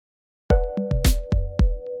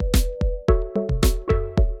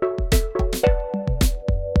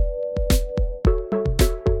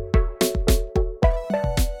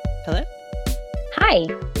Hi,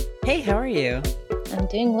 Hey, how are you? I'm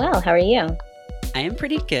doing well. How are you? I am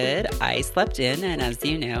pretty good. I slept in, and as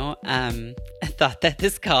you know, I thought that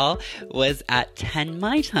this call was at 10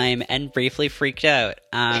 my time and briefly freaked out.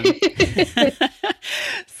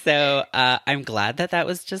 So I'm glad that that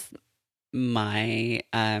was just my.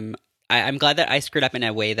 I'm glad that I screwed up in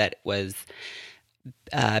a way that was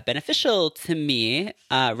beneficial to me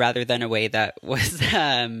rather than a way that was.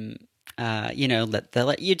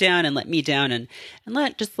 Let you down and let me down and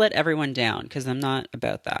let everyone down because I'm not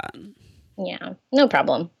about that. Yeah, no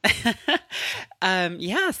problem.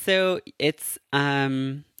 So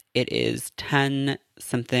it is 10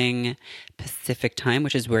 something Pacific time,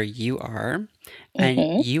 which is where you are. And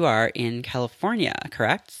hmm you are in California,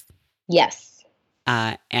 correct? Yes,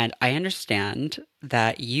 And I understand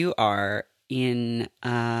that you are in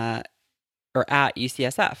or at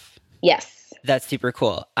UCSF. yes. That's super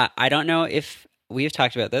cool. I don't know if we've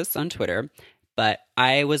talked about this on Twitter, but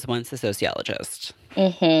I was once a sociologist.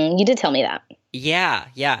 You did tell me that. Yeah,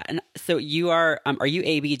 yeah. And so are you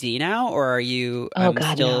ABD now or are you Oh God,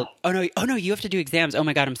 no. still oh no, you have to do exams. Oh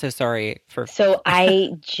my God, I'm so sorry for So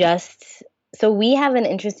we have an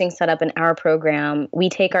interesting setup in our program. We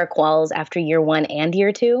take our quals after year one and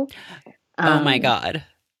year two. Oh my Um, God.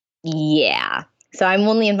 yeah. So I'm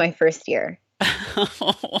only in my first year.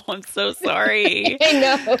 Oh, I'm so sorry. I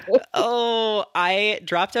know. Oh, I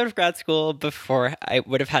dropped out of grad school before I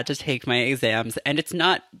would have had to take my exams. And it's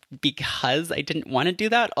not because I didn't want to do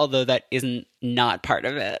that, although that isn't not part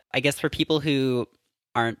of it. I guess for people who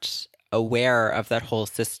aren't aware of that whole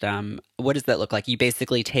system, what does that look like? You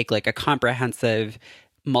basically take like a comprehensive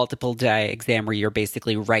multiple day exam where you're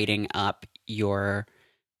basically writing up your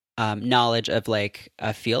knowledge of like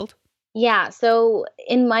a field. Yeah, so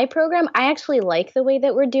in my program, I actually like the way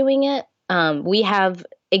that we're doing it. We have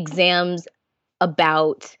exams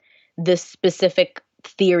about the specific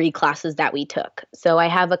theory classes that we took. So I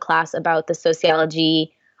have a class about the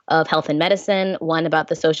sociology of health and medicine, one about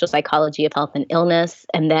the social psychology of health and illness,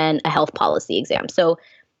 and then a health policy exam. So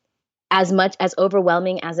as much as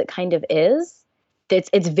overwhelming as it kind of is,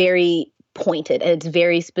 it's very pointed and it's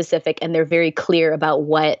very specific and they're very clear about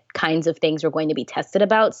what kinds of things we're going to be tested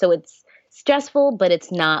about. So it's stressful, but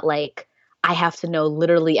it's not like I have to know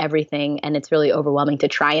literally everything and it's really overwhelming to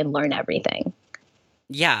try and learn everything.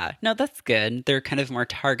 Yeah, no, that's good. They're kind of more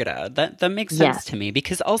targeted. That makes sense Yes. to me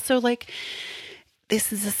because also like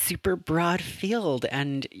this is a super broad field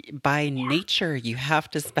and by nature you have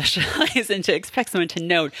to specialize and to expect someone to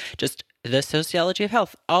know just the sociology of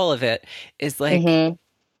health, all of it is like hmm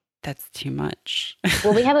that's too much.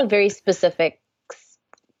 Well, we have a very specific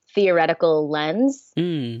theoretical lens.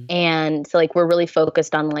 Mm. And so, like, we're really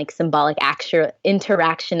focused on like symbolic actual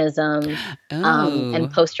interactionism and Oh,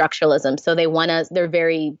 post-structuralism. So they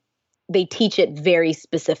teach it very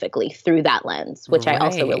specifically through that lens, which I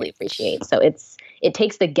also right. really appreciate. So it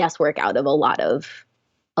takes the guesswork out of a lot of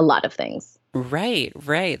things. Right,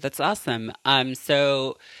 right. That's awesome.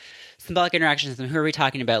 So symbolic interactions, and who are we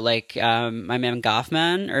talking about? Like my man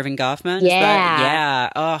Goffman, Irving Goffman, is that? Yeah, Yeah.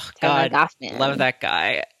 Oh Herman God, love Goffman. that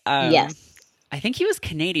guy. Yes. I think he was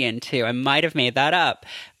Canadian too. I might have made that up.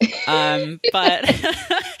 But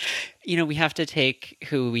we have to take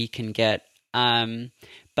who we can get.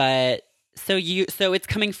 But so it's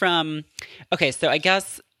coming from okay, so I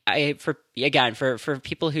guess for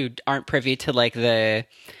people who aren't privy to like the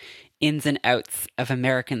ins and outs of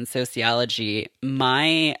American sociology,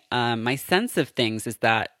 my sense of things is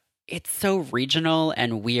that it's so regional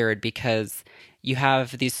and weird because you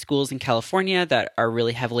have these schools in California that are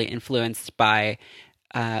really heavily influenced by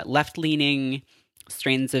left-leaning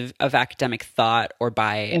strains of academic thought or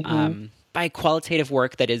hmm by qualitative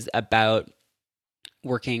work that is about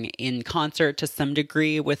working in concert to some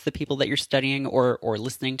degree with the people that you're studying or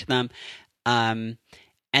listening to them. Um,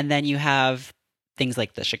 and then you have things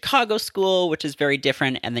like the Chicago School, which is very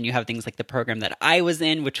different. And then you have things like the program that I was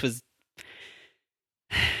in, which was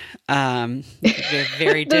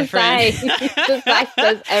very The different. sigh, the sigh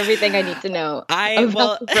says everything I need to know I about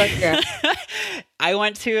well, the program. I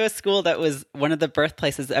went to a school that was one of the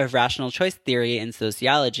birthplaces of rational choice theory in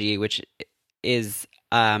sociology, which is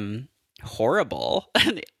horrible.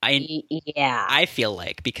 I Yeah. I feel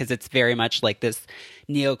like because it's very much like this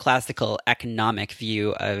neoclassical economic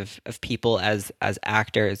view of people as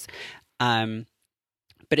actors. Um,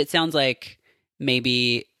 but it sounds like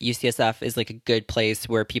maybe UCSF is like a good place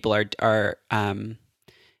where people are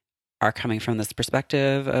coming from this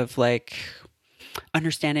perspective of like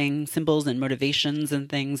understanding symbols and motivations and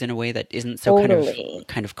things in a way that isn't so Totally.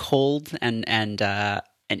 kind of cold and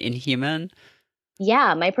inhuman.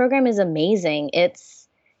 Yeah, my program is amazing.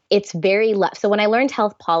 it's very left. So when I learned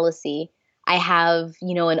health policy, I have,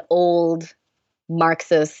 an old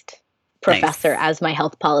Marxist professor Nice. as my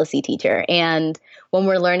health policy teacher. And when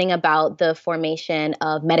we're learning about the formation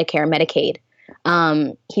of Medicare, Medicaid,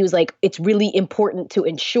 he was like, it's really important to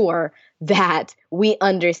ensure that we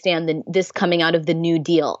understand this coming out of the New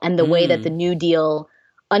Deal and the way that the Mm. New Deal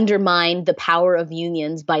undermined the power of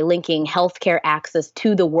unions by linking healthcare access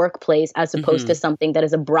to the workplace as opposed to Hmm. something that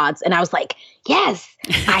is a broad. And I was like, yes,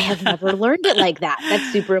 I have never learned it like that. That's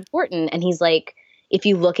super important. And he's like, if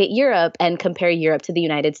you look at Europe and compare Europe to the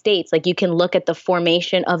United States, like you can look at the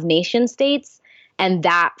formation of nation states, and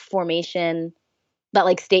that formation, that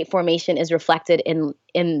like state formation is reflected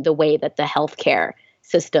in the way that the healthcare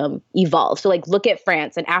system evolves. So like look at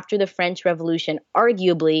France, and after the French Revolution,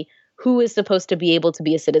 arguably who is supposed to be able to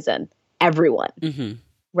be a citizen? Everyone, Hmm.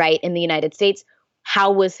 right? In the United States,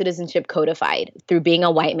 how was citizenship codified? Through being a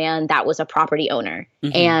white man that was a property owner. Hmm.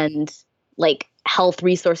 And like health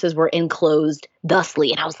resources were enclosed thusly.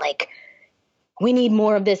 And I was like, we need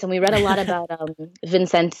more of this. And we read a lot about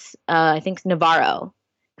Vincent, I think Navarro,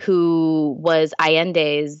 who was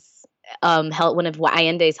Allende's one of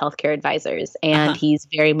Allende's healthcare advisors, and Uh-huh. he's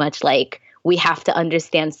very much like we have to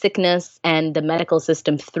understand sickness and the medical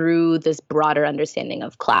system through this broader understanding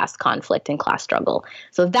of class conflict and class struggle.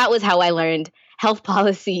 So that was how I learned health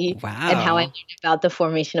policy and how I Wow. learned about the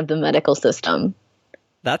formation of the medical system.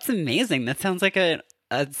 That's amazing. That sounds like a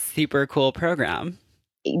super cool program.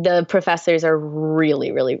 The professors are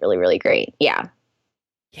really, really, really, really great. Yeah.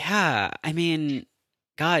 Yeah. I mean,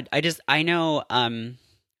 God, I know, and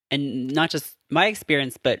not just my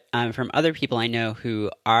experience, but from other people I know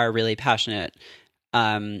who are really passionate,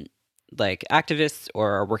 um, like activists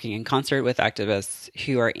or are working in concert with activists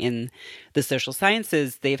who are in the social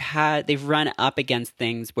sciences. They've run up against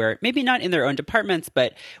things where maybe not in their own departments,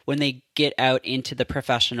 but when they get out into the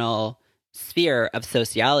professional sphere of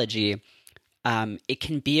sociology, it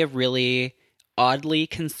can be a really oddly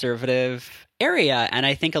conservative area. And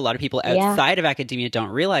I think a lot of people Yeah. outside of academia don't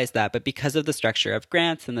realize that. But because of the structure of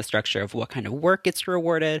grants and the structure of what kind of work gets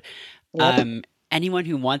rewarded, Yep. anyone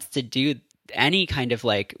who wants to do any kind of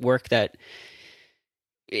like work that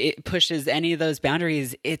it pushes any of those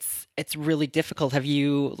boundaries, it's really difficult. Have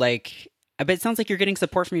you like? But it sounds like you're getting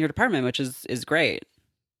support from your department, which is great.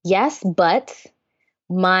 Yes, but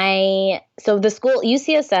so the school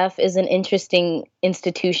UCSF is an interesting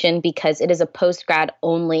institution because it is a post-grad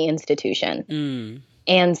only institution. Mm.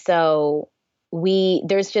 And so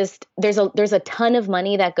there's a ton of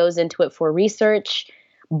money that goes into it for research,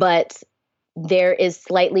 but there is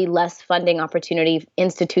slightly less funding opportunity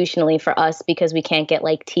institutionally for us because we can't get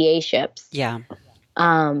like TA-ships. Yeah.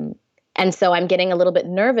 And so I'm getting a little bit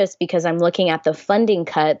nervous because I'm looking at the funding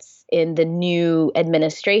cuts in the new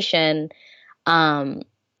administration,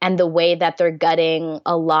 and the way that they're gutting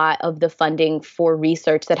a lot of the funding for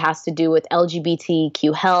research that has to do with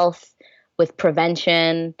LGBTQ health, with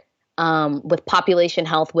prevention, with population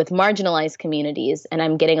health, with marginalized communities. And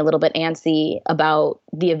I'm getting a little bit antsy about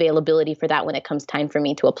the availability for that when it comes time for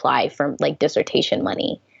me to apply for like dissertation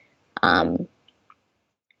money.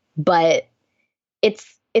 But it's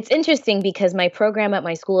interesting because my program at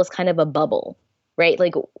my school is kind of a bubble, right?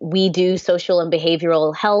 Like we do social and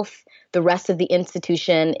behavioral health. The rest of the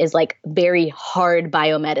institution is like very hard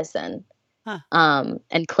biomedicine, Huh.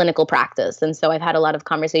 and clinical practice. And so I've had a lot of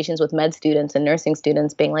conversations with med students and nursing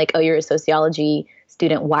students being like, oh, you're a sociology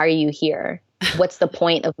student. Why are you here? What's the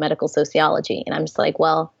point of medical sociology? And I'm just like,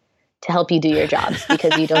 well, to help you do your jobs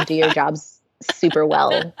because you don't do your jobs super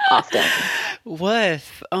well often.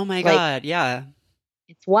 Woof. Oh my Like, God. Yeah.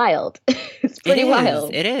 it's wild. It's pretty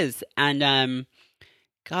wild. It is. And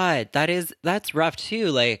God, that's rough too.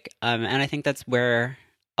 Like, and I think that's where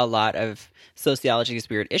a lot of sociology's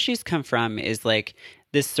weird issues come from is like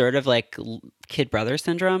this sort of like kid brother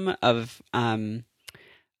syndrome of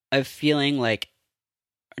feeling like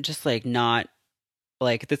just like not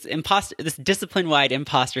like this discipline wide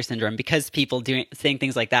imposter syndrome because people saying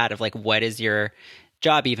things like that of like what is your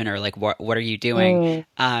job even or like what are you doing,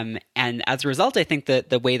 and as a result I think that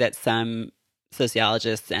the way that some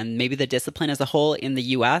sociologists and maybe the discipline as a whole in the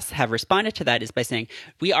US have responded to that is by saying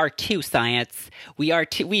we are too science,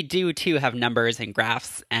 we do too have numbers and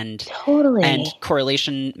graphs and Totally.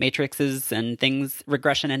 correlation matrices and things,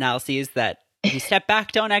 regression analyses that if you step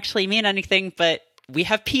back don't actually mean anything, but we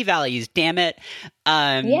have p-values, damn it.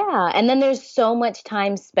 Yeah. And then there's so much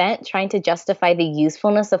time spent trying to justify the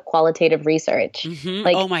usefulness of qualitative research.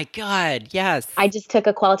 Like, Oh my God, yes. I just took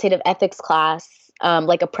a qualitative ethics class,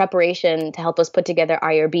 like a preparation to help us put together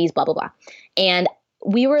IRBs, blah, blah, blah. And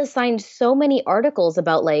we were assigned so many articles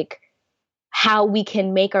about like how we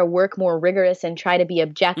can make our work more rigorous and try to be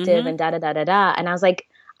objective Mm-hmm. and da da da da da. And I was like,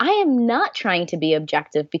 I am not trying to be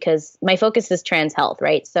objective because my focus is trans health,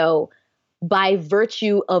 right? So by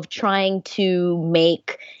virtue of trying to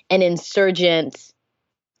make an insurgent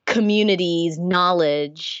community's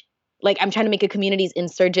knowledge, like I'm trying to make a community's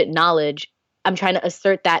insurgent knowledge, I'm trying to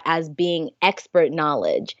assert that as being expert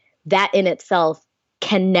knowledge. That in itself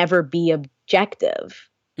can never be objective.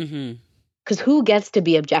 Mm-hmm. Because who gets to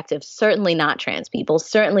be objective? Certainly not trans people,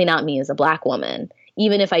 certainly not me as a Black woman.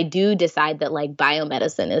 Even if I do decide that like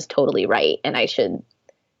biomedicine is totally right and I should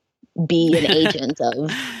be an agent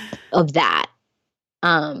of that.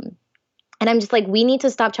 And I'm just like, we need to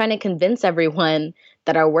stop trying to convince everyone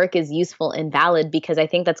that our work is useful and valid, because I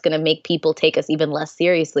think that's going to make people take us even less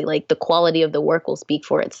seriously. Like the quality of the work will speak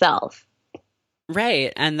for itself.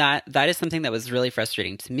 Right. And that is something that was really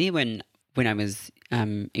frustrating to me when I was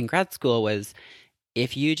in grad school, was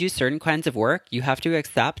if you do certain kinds of work, you have to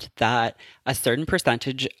accept that a certain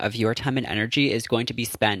percentage of your time and energy is going to be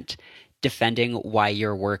spent defending why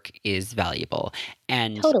your work is valuable.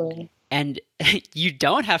 And Totally. And you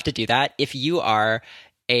don't have to do that if you are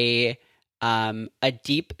a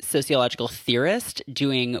deep sociological theorist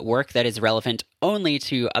doing work that is relevant only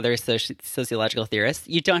to other sociological theorists.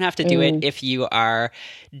 You don't have to do it if you are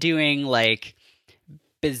doing like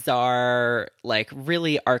bizarre, like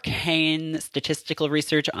really arcane statistical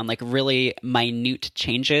research on like really minute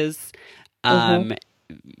changes,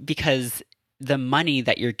 because the money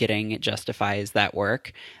that you're getting justifies that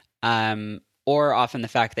work. Or often the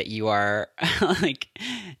fact that you are like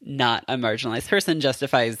not a marginalized person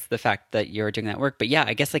justifies the fact that you're doing that work. But yeah,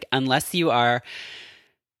 I guess like unless you are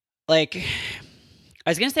like,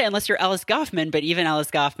 I was going to say unless you're Alice Goffman, but even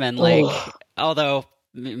Alice Goffman, like, although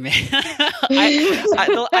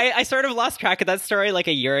I sort of lost track of that story like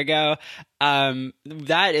a year ago.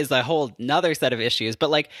 That is a whole nother set of issues.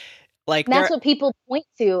 But like that's what people point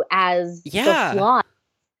to as the flaw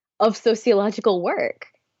of sociological work.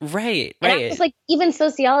 Right. And I was like, even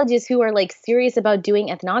sociologists who are like serious about doing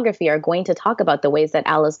ethnography are going to talk about the ways that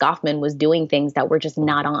Alice Goffman was doing things that were just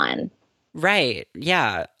not on. Right.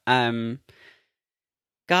 Yeah. God,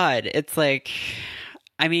 it's like,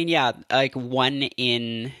 I mean, yeah, like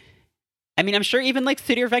I'm sure even like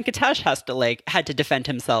Sudhir Venkatesh had to defend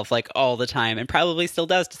himself like all the time, and probably still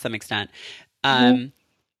does to some extent. Although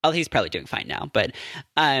he's probably doing fine now, but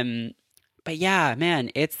yeah, man,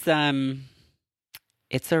 it's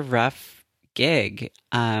a rough gig.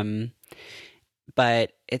 But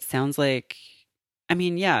it sounds like, I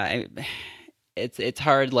mean, yeah, it's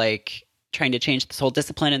hard, like trying to change this whole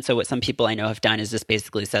discipline. And so what some people I know have done is just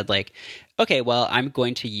basically said like, okay, well, I'm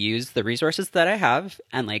going to use the resources that I have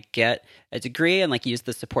and like get a degree and like use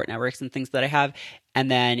the support networks and things that I have. And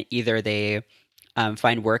then either they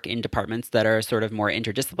find work in departments that are sort of more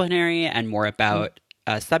interdisciplinary and more about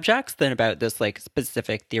subjects than about this like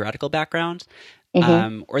specific theoretical background.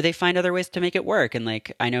 Or they find other ways to make it work. And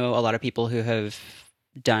like, I know a lot of people who have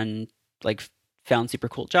done like found super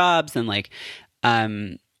cool jobs and like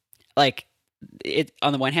it,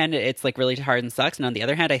 on the one hand, it's like really hard and sucks. And on the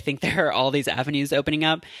other hand, I think there are all these avenues opening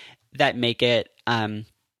up that make it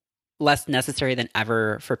less necessary than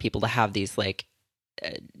ever for people to have these like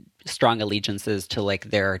strong allegiances to like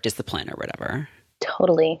their discipline or whatever.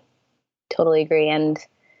 Totally agree. And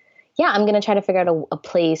yeah, I'm going to try to figure out a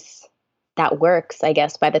place that works, I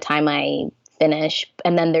guess, by the time I finish.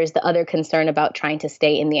 And then there's the other concern about trying to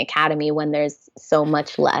stay in the academy when there's so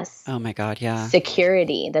much less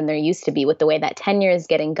security than there used to be, with the way that tenure is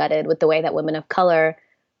getting gutted, with the way that women of color,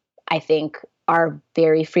 I think, are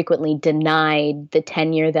very frequently denied the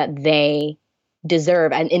tenure that they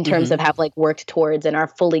deserve, and in terms of have like worked towards and are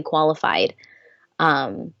fully qualified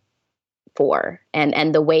for,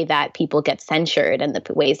 and the way that people get censured and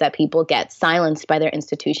the ways that people get silenced by their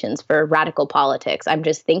institutions for radical politics. I'm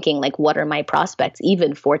just thinking like, what are my prospects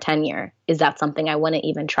even for tenure? Is that something I want to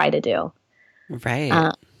even try to do?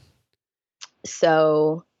 Right.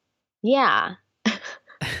 So yeah.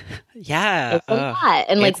 Yeah. It's a lot.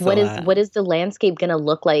 And like, what is the landscape going to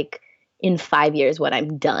look like in 5 years when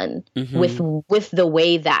I'm done with the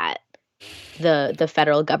way that the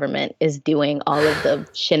federal government is doing all of the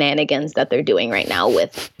shenanigans that they're doing right now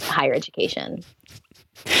with higher education?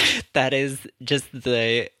 That is just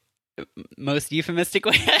the most euphemistic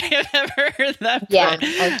way I have ever heard that. Yeah,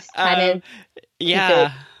 I'm trying to keep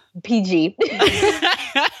it PG.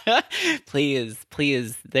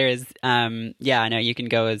 Please. There's yeah, no, you can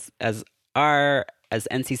go as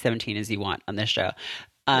NC-17 as you want on this show.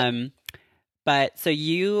 But so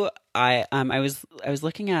I was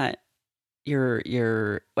looking at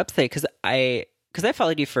your website because I because I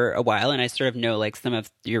followed you for a while and I sort of know like some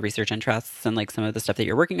of your research interests and like some of the stuff that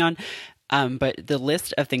you're working on. But the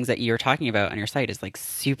list of things that you're talking about on your site is like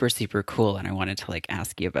super, super cool. And I wanted to like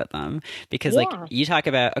ask you about them because like Yeah. you talk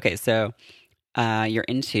about, okay, so you're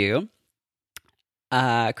into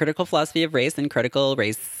critical philosophy of race and critical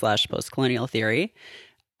race slash post-colonial theory,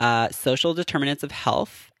 social determinants of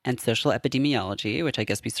health and social epidemiology, which I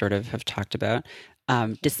guess we sort of have talked about,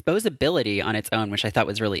 disposability on its own, which I thought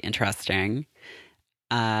was really interesting,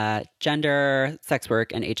 gender, sex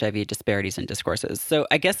work, and HIV disparities and discourses. So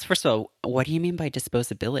I guess, first of all, what do you mean by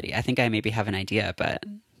disposability? I think I maybe have an idea, but...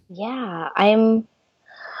 Yeah,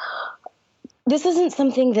 this isn't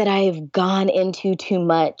something that I've gone into too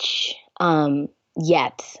much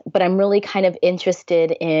yet, but I'm really kind of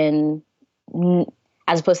interested in,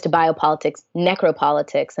 as opposed to biopolitics,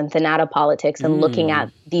 necropolitics and thanatopolitics, and looking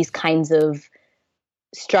at these kinds of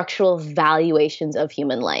structural valuations of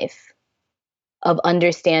human life, of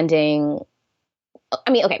understanding.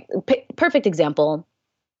 I mean, okay, perfect example.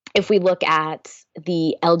 If we look at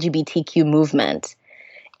the LGBTQ movement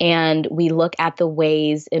and we look at the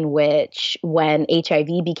ways in which when HIV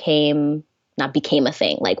not became a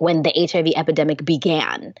thing, like when the HIV epidemic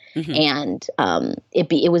began, and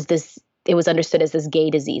it was understood as this gay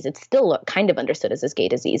disease. It's still kind of understood as this gay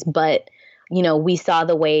disease, but we saw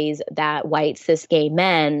the ways that white cis gay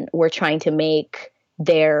men were trying to make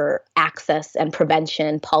their access and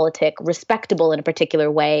prevention politic respectable in a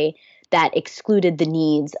particular way that excluded the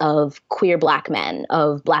needs of queer Black men,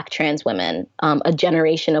 of Black trans women, a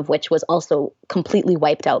generation of which was also completely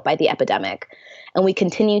wiped out by the epidemic. And we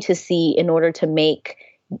continue to see, in order to make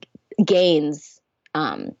gains,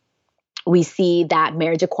 we see that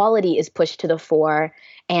marriage equality is pushed to the fore,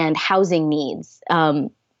 and housing needs,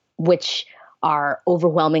 which are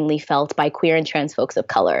overwhelmingly felt by queer and trans folks of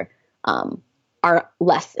color, are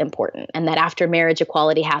less important. And that after marriage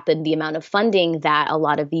equality happened, the amount of funding that a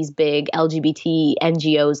lot of these big LGBT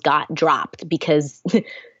NGOs got dropped because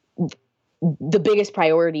the biggest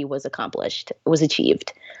priority was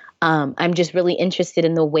achieved. I'm just really interested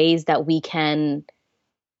in the ways that we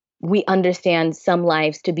understand some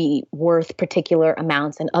lives to be worth particular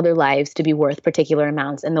amounts and other lives to be worth particular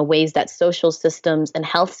amounts, and the ways that social systems and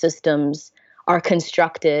health systems are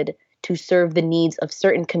constructed to serve the needs of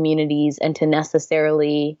certain communities and to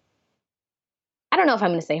necessarily, I don't know if I'm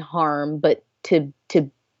going to say harm, but to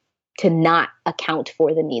not account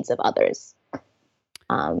for the needs of others.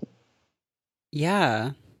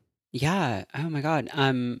 Yeah. Oh my God.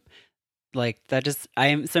 Like that just,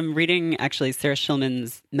 I'm reading actually Sarah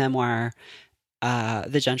Schulman's memoir, The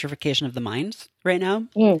Gentrification of the Mind right now.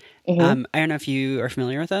 I don't know if you are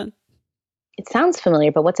familiar with it. It sounds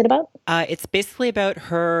familiar, but what's it about? It's basically about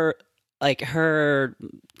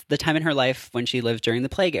the time in her life when she lived during the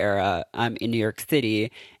plague era in New York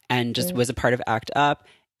City, and just was a part of ACT UP,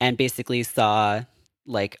 and basically saw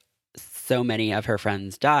like so many of her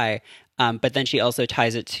friends die. But then she also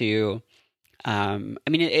ties it to, I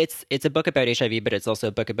mean, it's a book about HIV, but it's also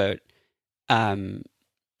a book about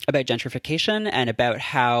gentrification and about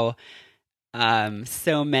how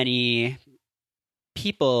so many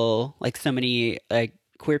people, like so many like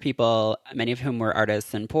queer people, many of whom were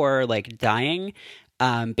artists and poor, like dying,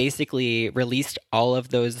 basically released all of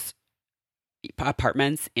those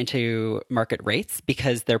apartments into market rates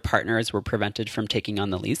because their partners were prevented from taking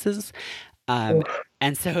on the leases. And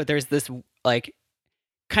so there's this like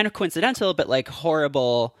kind of coincidental but like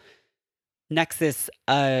horrible nexus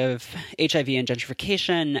of HIV and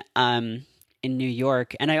gentrification in New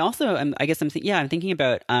York. And I also I'm thinking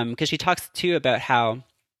about because she talks too about how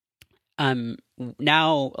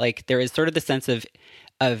now like there is sort of the sense of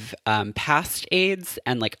past AIDS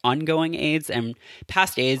and like ongoing AIDS, and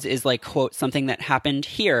past AIDS is like, quote, something that happened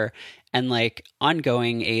here, and like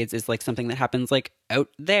ongoing AIDS is like something that happens like out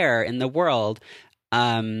there in the world,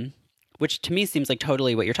 which to me seems like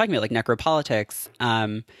totally what you're talking about, like necropolitics.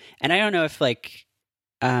 And I don't know if like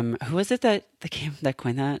who was it that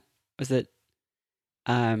coined that? Was it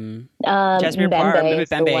Jasmine Mbembe?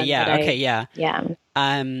 Mbembe, yeah. Okay, yeah.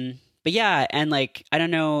 But yeah, and like I don't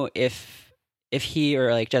know if he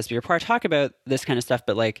or like Jasbir Parr talk about this kind of stuff,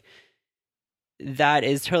 but like that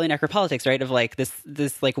is totally necropolitics, right? Of like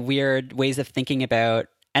this like weird ways of thinking about,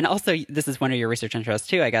 and also this is one of your research interests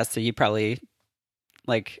too, I guess. So you probably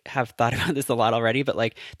like have thought about this a lot already, but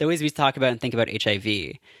like the ways we talk about and think about HIV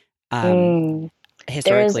historically.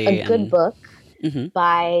 There's a good book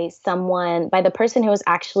by the person who was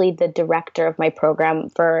actually the director of my program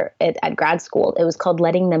at grad school. It was called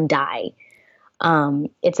Letting Them Die.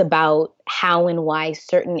 It's about how and why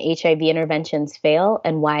certain HIV interventions fail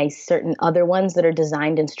and why certain other ones that are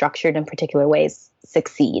designed and structured in particular ways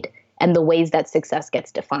succeed, and the ways that success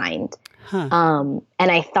gets defined. Huh.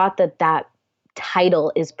 And I thought that that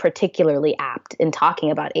title is particularly apt in talking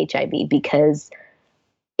about HIV, because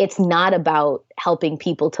it's not about helping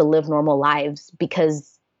people to live normal lives.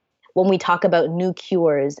 Because when we talk about new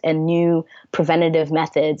cures and new preventative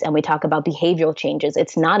methods and we talk about behavioral changes,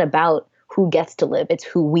 it's not about who gets to live. It's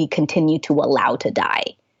who we continue to allow to die.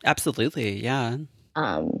 Absolutely. Yeah.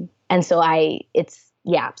 And so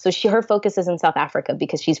so her focus is in South Africa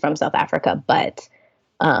because she's from South Africa. But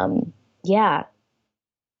yeah.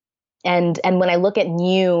 And when I look at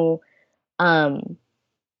new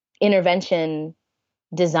intervention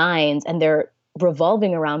designs, and they're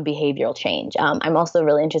revolving around behavioral change, I'm also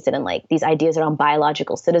really interested in like these ideas around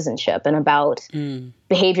biological citizenship and about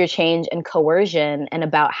behavior change and coercion, and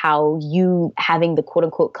about how you having the quote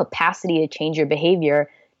unquote capacity to change your behavior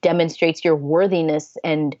demonstrates your worthiness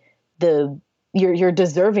and your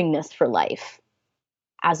deservingness for life,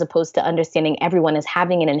 as opposed to understanding everyone as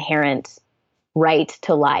having an inherent right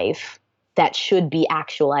to life that should be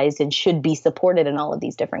actualized and should be supported in all of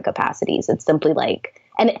these different capacities. It's simply like,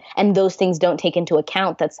 and those things don't take into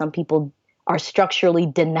account that some people are structurally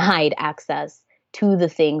denied access to the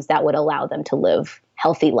things that would allow them to live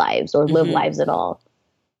healthy lives or live lives at all.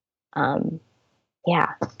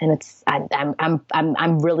 Yeah, and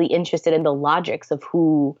I'm really interested in the logics of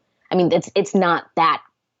who. I mean, it's not that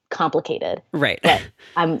complicated, right? But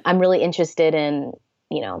I'm really interested in,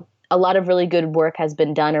 a lot of really good work has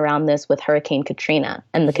been done around this with Hurricane Katrina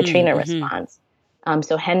and the Katrina response.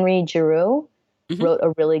 So Henry Giroux wrote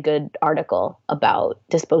a really good article about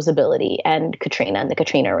disposability and Katrina and the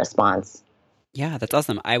Katrina response. Yeah, that's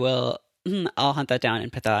awesome. I'll hunt that down and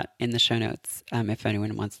put that in the show notes if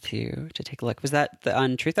anyone wants to take a look. Was that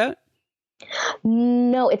on Truthout?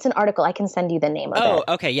 No, it's an article. I can send you the name of it. Oh,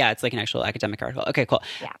 okay. Yeah, it's like an actual academic article. Okay, cool.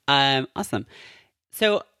 Yeah. Awesome.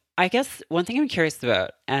 So I guess one thing I'm curious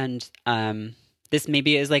about, and this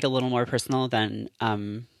maybe is like a little more personal than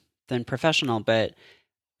professional, but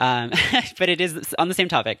but it is on the same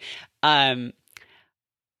topic. I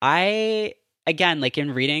again, like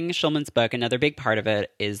in reading Schulman's book, another big part of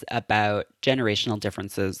it is about generational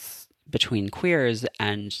differences between queers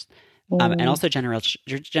and also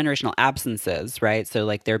generational absences, right? So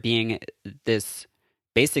like there being this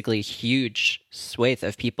basically huge swathe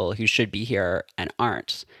of people who should be here and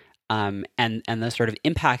aren't. And the sort of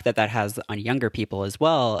impact that has on younger people as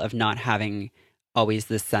well, of not having always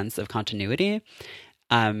this sense of continuity.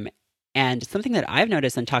 And something that I've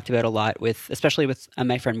noticed and talked about a lot especially with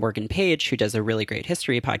my friend Morgan Page, who does a really great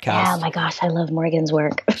history podcast. Yeah, oh my gosh, I love Morgan's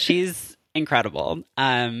work. She's incredible.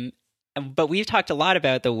 But we've talked a lot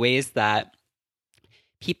about the ways that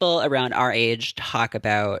people around our age talk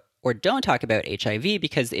about or don't talk about HIV,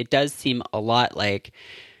 because it does seem a lot like,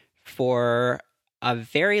 for a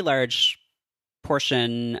very large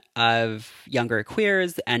portion of younger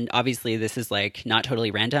queers, and obviously this is like not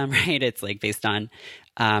totally random, right? It's like based on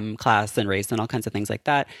class and race and all kinds of things like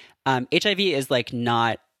that. HIV is like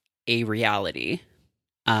not a reality.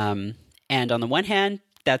 And on the one hand,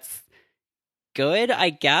 that's good,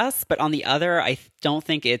 I guess, but on the other, I don't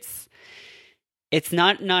think it's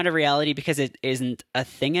not a reality because it isn't a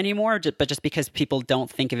thing anymore, but just because people don't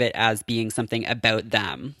think of it as being something about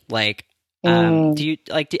them. Like, how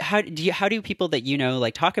do people that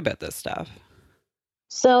like talk about this stuff?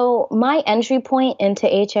 So my entry point into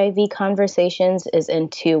HIV conversations is in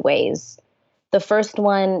two ways. The first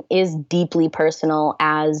one is deeply personal,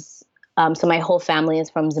 as so my whole family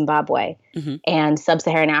is from Zimbabwe, and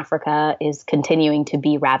sub-Saharan Africa is continuing to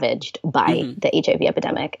be ravaged by the HIV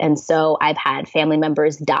epidemic. And so I've had family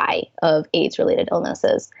members die of AIDS-related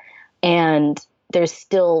illnesses. And there's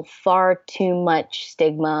still far too much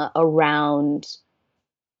stigma around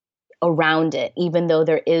it, even though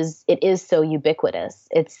it is so ubiquitous.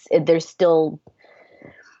 It's still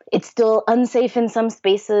unsafe in some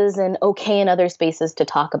spaces and okay in other spaces to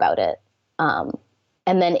talk about it.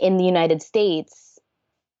 And then in the United States,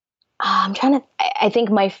 I think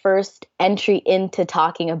my first entry into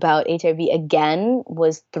talking about HIV again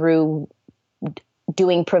was through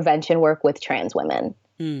doing prevention work with trans women.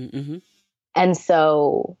 Mm-hmm. And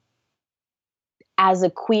so as a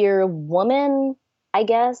queer woman, I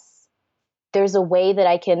guess, there's a way that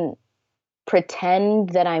I can pretend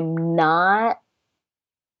that I'm not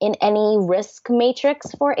in any risk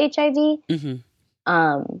matrix for HIV.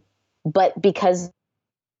 But because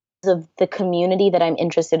of the community that I'm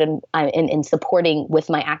interested in supporting with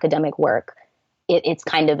my academic work, it's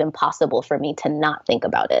kind of impossible for me to not think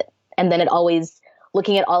about it. And then it always,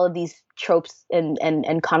 looking at all of these tropes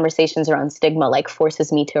and conversations around stigma, like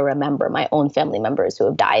forces me to remember my own family members who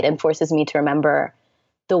have died, and forces me to remember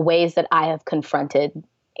the ways that I have confronted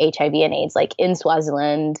HIV and AIDS, like in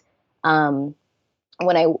Swaziland. When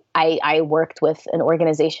I worked with an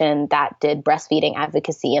organization that did breastfeeding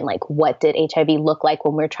advocacy, and like, what did HIV look like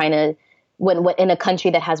when we're trying to, when in a country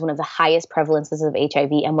that has one of the highest prevalences of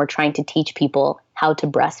HIV, and we're trying to teach people how to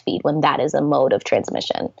breastfeed when that is a mode of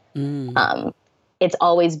transmission. It's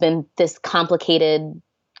always been this complicated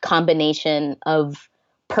combination of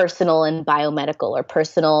personal and biomedical, or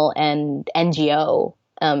personal and NGO.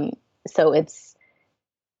 So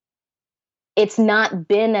it's not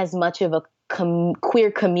been as much of a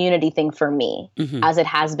queer community thing for me as it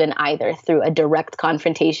has been either through a direct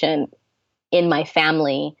confrontation in my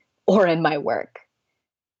family or in my work.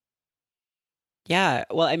 Yeah.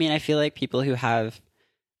 Well, I mean, I feel like people who have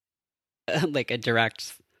like a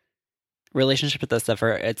direct relationship with this stuff,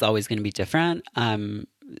 it's always going to be different than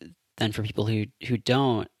for people who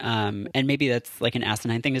don't. And maybe that's like an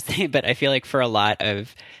asinine thing to say, but I feel like for a lot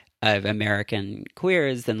of American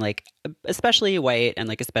queers, and like especially white, and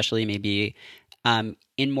like especially maybe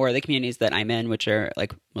in more of the communities that I'm in, which are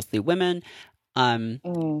like mostly women,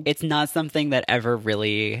 it's not something that ever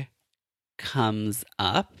really comes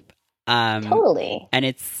up. Totally. And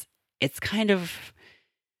it's kind of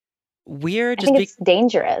weird. I think it's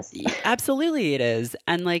dangerous. Absolutely it is.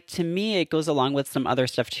 And like, to me, it goes along with some other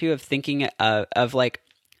stuff too, of thinking of like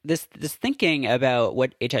this thinking about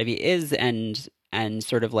what HIV is, and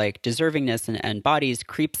sort of like deservingness and bodies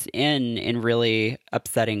creeps in really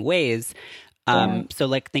upsetting ways. So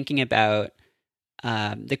like thinking about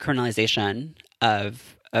the criminalization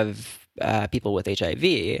of people with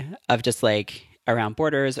HIV, of just like around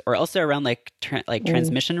borders, or also around like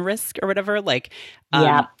transmission risk or whatever, like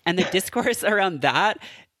and the discourse around that,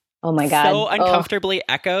 oh my God, so uncomfortably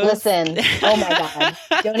echoes. Listen, oh my God,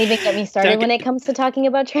 don't even get me started when it comes to talking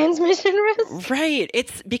about transmission risk. Right.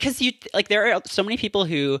 It's because there are so many people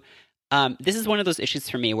who this is one of those issues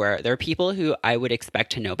for me, where there are people who I would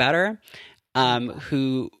expect to know better,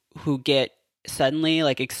 who get suddenly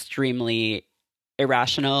like extremely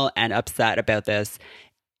irrational and upset about this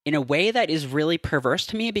in a way that is really perverse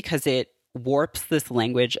to me, because it warps this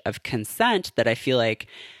language of consent that I feel like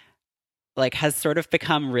has sort of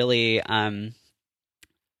become really the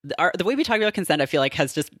way we talk about consent, I feel like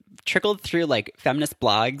has just trickled through like feminist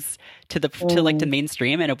blogs to the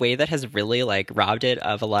mainstream in a way that has really like robbed it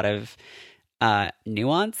of a lot of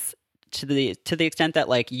nuance, to the extent that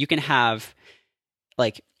like you can have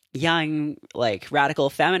like young like radical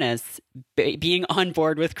feminists being on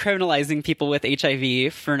board with criminalizing people with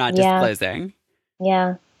HIV for not disclosing.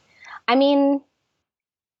 Yeah. I mean,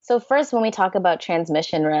 so first, when we talk about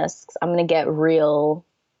transmission risks, I'm going to get real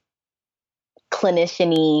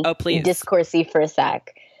clinician-y, discoursey for a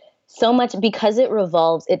sec. So much, because it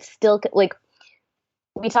revolves, it's still like,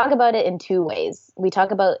 we talk about it in two ways. We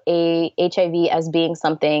talk about HIV as being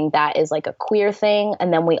something that is like a queer thing,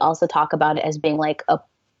 and then we also talk about it as being like a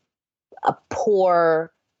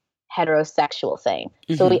poor heterosexual thing.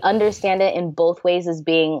 So we understand it in both ways as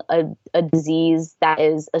being a disease that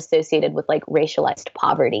is associated with like racialized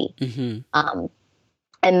poverty. And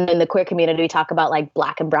in the queer community, we talk about like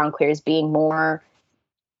Black and brown queers being more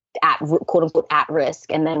at quote unquote at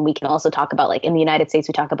risk. And then we can also talk about like in the United States,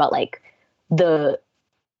 we talk about like the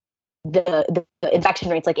infection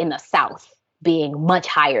rates like in the South being much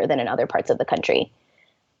higher than in other parts of the country.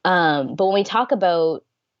 But when we talk about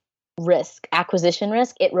risk, acquisition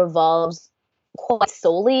risk, it revolves quite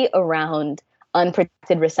solely around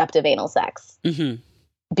unprotected receptive anal sex,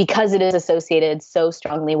 because it is associated so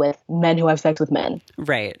strongly with men who have sex with men.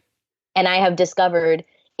 Right. And I have discovered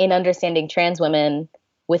in understanding trans women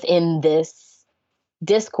within this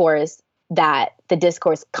discourse that the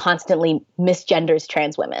discourse constantly misgenders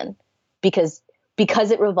trans women, because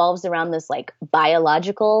it revolves around this like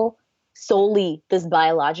solely this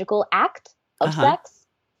biological act of sex.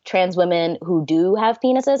 Trans women who do have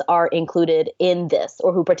penises are included in this,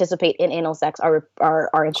 or who participate in anal sex are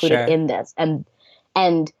included in this. And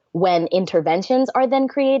when interventions are then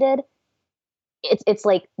created, it's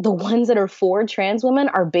like the ones that are for trans women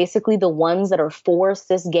are basically the ones that are for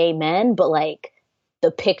cis gay men, but like the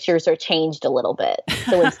pictures are changed a little bit.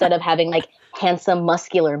 So instead of having like handsome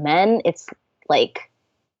muscular men, it's like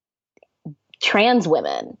trans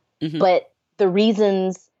women. But the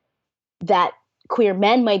reasons that queer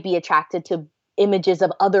men might be attracted to images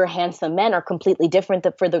of other handsome men are completely different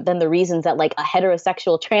than the reasons that like a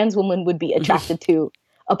heterosexual trans woman would be attracted to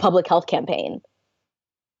a public health campaign.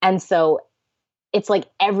 And so it's like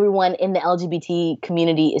everyone in the LGBT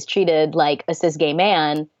community is treated like a cis gay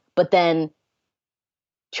man, but then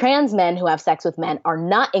trans men who have sex with men are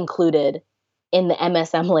not included in the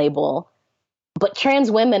MSM label. But trans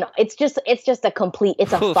women, it's just it's a fucking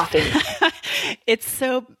mess.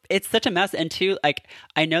 It's such a mess. And too, like,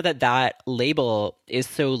 I know that label is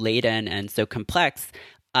so laden and so complex.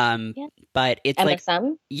 But it's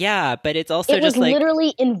MSM? But it's also it was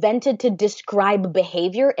literally invented to describe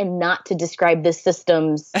behavior and not to describe the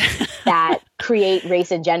systems that create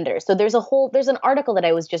race and gender. So there's an article that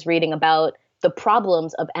I was just reading about the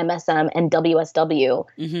problems of MSM and WSW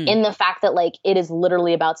in the fact that like it is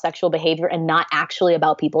literally about sexual behavior and not actually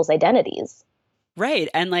about people's identities. Right.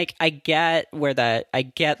 And like I get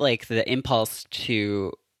like the impulse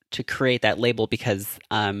to create that label because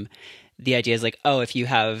the idea is like, oh, if you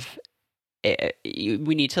have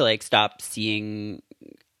we need to like stop seeing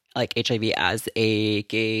like HIV as a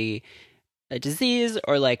gay disease,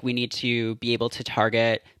 or like we need to be able to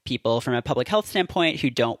target people from a public health standpoint who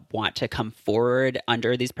don't want to come forward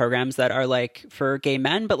under these programs that are like for gay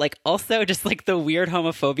men, but like also just like the weird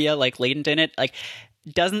homophobia like latent in it, like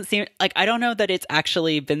doesn't seem like, I don't know that it's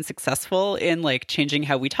actually been successful in like changing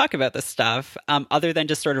how we talk about this stuff, other than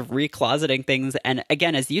just sort of recloseting things and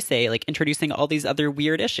again, as you say, like introducing all these other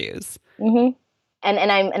weird issues. And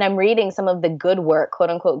I'm reading some of the good work, quote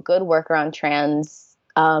unquote good work around trans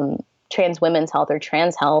women's health or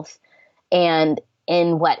trans health. And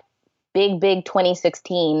in big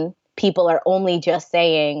 2016, people are only just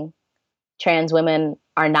saying trans women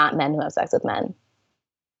are not men who have sex with men.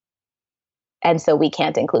 And so we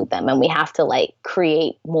can't include them and we have to like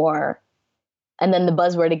create more. And then the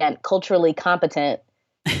buzzword again, culturally competent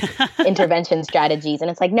intervention strategies.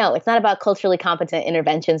 And it's like, no, it's not about culturally competent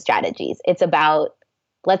intervention strategies. It's about,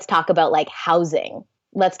 let's talk about like housing.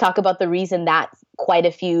 Let's talk about the reason that quite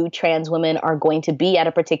a few trans women are going to be at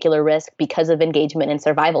a particular risk because of engagement in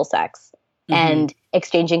survival sex and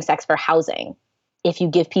exchanging sex for housing. If you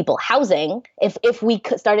give people housing, if we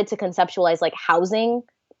started to conceptualize like housing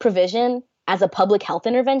provision as a public health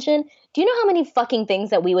intervention, do you know how many fucking things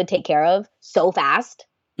that we would take care of so fast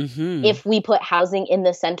if we put housing in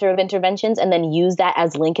the center of interventions and then use that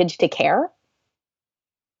as linkage to care?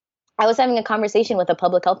 I was having a conversation with a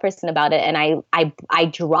public health person about it, and I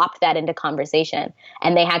dropped that into conversation,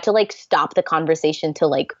 and they had to like stop the conversation to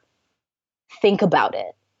like think about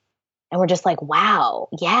it. And we're just like, wow,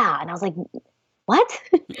 yeah. And I was like, what?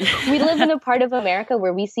 We live in a part of America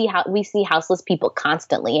where we see houseless people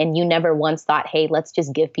constantly, and you never once thought, hey, let's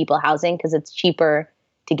just give people housing because it's cheaper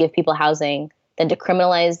to give people housing than to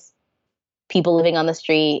criminalize people living on the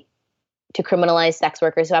street, to criminalize sex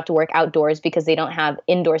workers who have to work outdoors because they don't have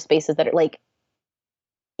indoor spaces that are like,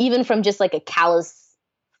 even from just like a callous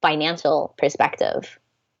financial perspective,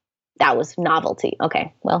 that was novelty.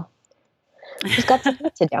 Okay, well, just got some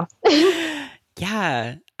work to do.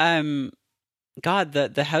 Yeah. God,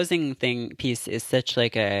 the housing thing piece is such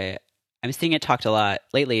like I'm seeing it talked a lot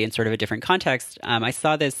lately in sort of a different context. I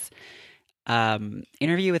saw this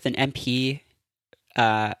interview with an MP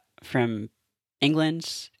from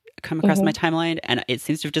England come across my timeline, and it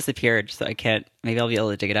seems to have disappeared, so I can't, maybe I'll be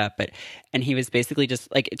able to dig it up, and he was basically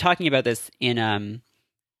just like talking about this in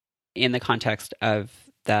the context of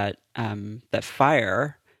that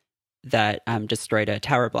fire that destroyed a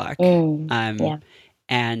tower block. Yeah.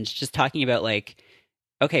 And just talking about like,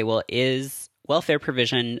 okay, well, is welfare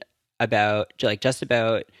provision about like just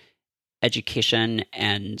about education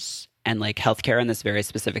and like healthcare in this very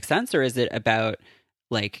specific sense, or is it about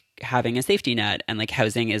like having a safety net, and like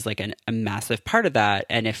housing is like a massive part of that?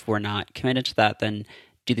 And if we're not committed to that, then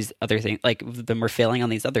do these other things, like then we're failing on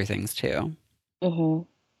these other things too.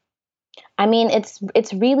 I mean,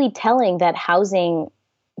 it's really telling that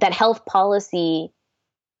health policy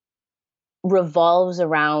revolves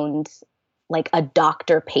around like a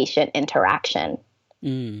doctor-patient interaction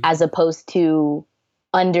as opposed to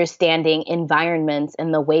understanding environments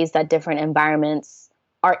and the ways that different environments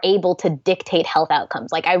are able to dictate health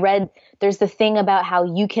outcomes. Like I read, there's the thing about how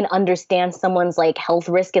you can understand someone's like health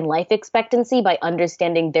risk and life expectancy by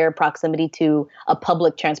understanding their proximity to a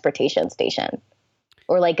public transportation station.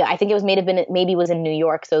 Or like, I think it was maybe it was in New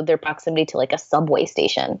York, so their proximity to like a subway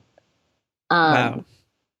station. Wow.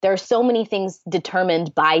 There are so many things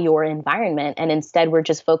determined by your environment, and instead we're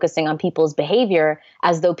just focusing on people's behavior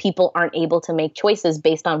as though people aren't able to make choices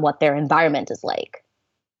based on what their environment is like.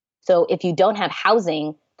 So if you don't have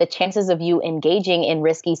housing, the chances of you engaging in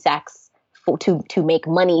risky sex to make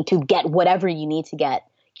money, to get whatever you need to get,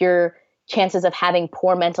 your chances of having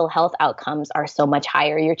poor mental health outcomes are so much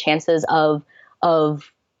higher. Your chances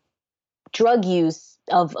of drug use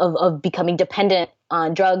of becoming dependent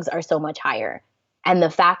on drugs are so much higher. And the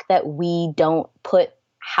fact that we don't put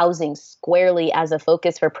housing squarely as a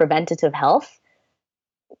focus for preventative health,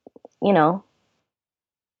 you know,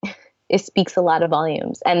 it speaks a lot of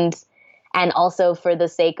volumes. And also for the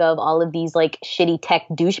sake of all of these like shitty tech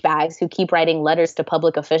douchebags who keep writing letters to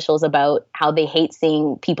public officials about how they hate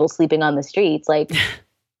seeing people sleeping on the streets. Like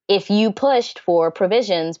if you pushed for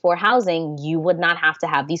provisions for housing, you would not have to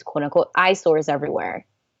have these quote unquote eyesores everywhere.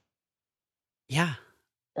 Yeah.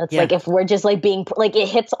 That's like, if we're just like being like, it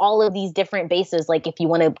hits all of these different bases. Like if you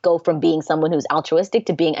want to go from being someone who's altruistic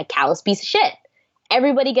to being a callous piece of shit,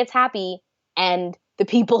 everybody gets happy. And the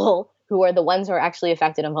people who are the ones who are actually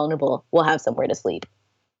affected and vulnerable will have somewhere to sleep.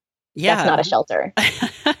 Yeah. That's not a shelter.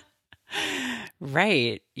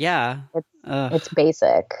 Right. Yeah. It's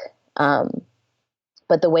basic.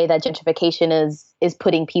 But the way that gentrification is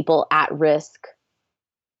putting people at risk,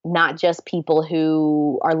 not just people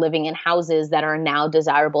who are living in houses that are now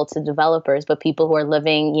desirable to developers, but people who are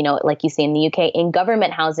living, you know, like you see in the UK, in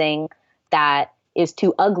government housing that is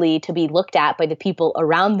too ugly to be looked at by the people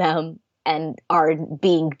around them and are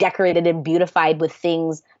being decorated and beautified with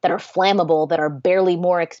things that are flammable, that are barely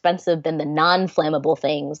more expensive than the non-flammable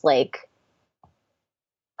things. Like,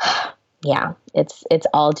 yeah, it's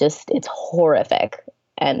all just, it's horrific.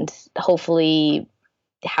 And hopefully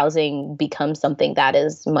housing becomes something that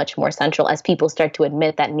is much more central as people start to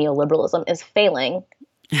admit that neoliberalism is failing.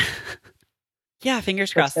 Yeah,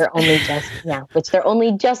 fingers crossed. Which they're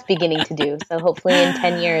only just beginning to do. So hopefully in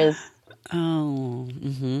 10 years,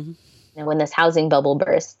 when this housing bubble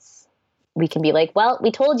bursts, we can be like, well,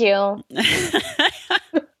 we told you. We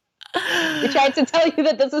tried to tell you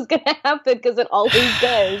that this was going to happen because it always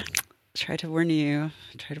does. Tried to warn you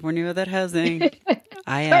about that housing.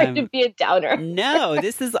 Sorry to be a downer. No,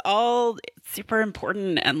 this is all super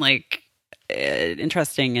important and like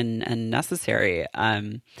interesting and necessary.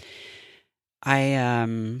 And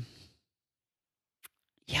I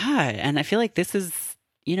feel like this is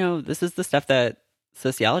the stuff that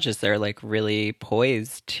sociologists are like really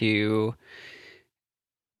poised to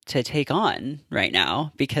take on right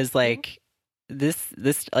now, because like this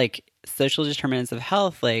like social determinants of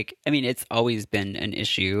health, like, I mean, it's always been an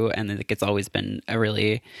issue and like it's always been a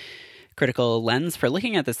really critical lens for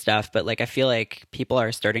looking at this stuff, but like I feel like people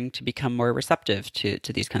are starting to become more receptive to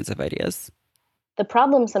these kinds of ideas. The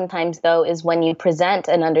problem sometimes, though, is when you present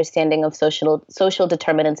an understanding of social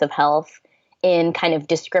determinants of health in kind of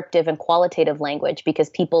descriptive and qualitative language, because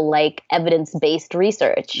people like evidence-based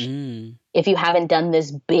research. If you haven't done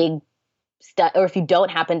this big stuff, or if you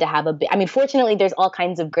don't happen to have fortunately, there's all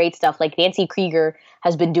kinds of great stuff. Like Nancy Krieger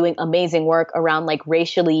has been doing amazing work around like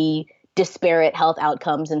racially disparate health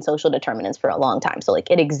outcomes and social determinants for a long time. So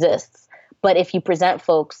like it exists. But if you present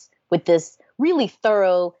folks with this really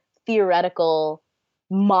thorough theoretical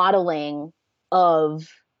modeling of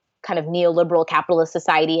kind of neoliberal capitalist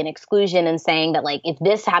society and exclusion, and saying that like if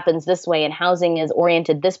this happens this way and housing is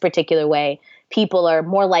oriented this particular way, people are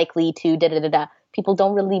more likely to people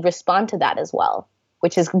don't really respond to that as well,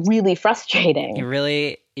 which is really frustrating. You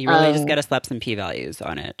really just got to slap some p-values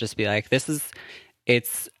on it. Just be like,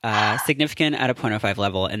 it's significant at a 0.05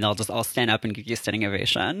 level, and they'll just all stand up and give you a standing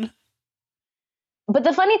ovation. But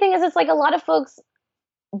the funny thing is, it's like a lot of folks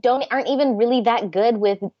aren't even really that good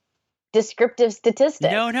with descriptive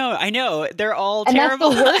statistics. No, I know. They're all terrible.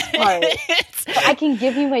 And that's the worst part. So I can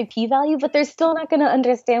give you my p-value, but they're still not going to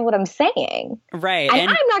understand what I'm saying. Right. And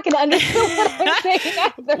I'm not going to understand what I'm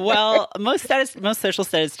saying either. Well, most social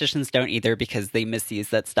statisticians don't either, because they misuse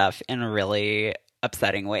that stuff in really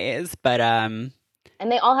upsetting ways. But and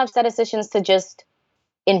they all have statisticians to just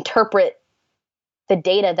interpret the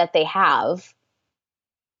data that they have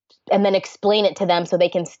and then explain it to them so they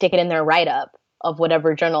can stick it in their write-up of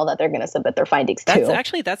whatever journal that they're going to submit their findings to.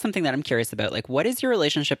 That's something that I'm curious about. Like, what is your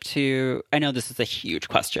relationship to, I know this is a huge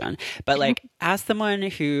question, but like as someone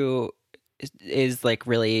who is like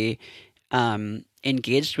really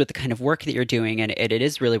engaged with the kind of work that you're doing, and it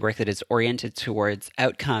is really work that is oriented towards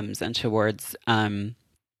outcomes and towards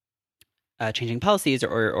changing policies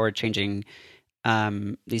or changing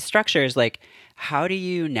these structures, like how do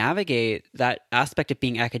you navigate that aspect of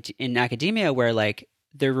being in academia where like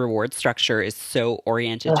the reward structure is so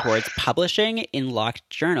oriented towards publishing in locked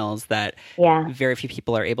journals that very few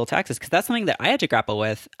people are able to access? Because that's something that I had to grapple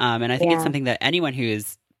with. And I think it's something that anyone who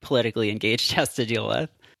is politically engaged has to deal with.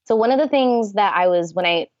 So one of the things that when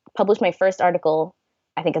I published my first article,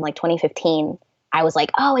 I think in like 2015, I was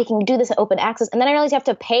like, oh, I can do this at open access. And then I realized you have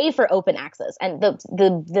to pay for open access. And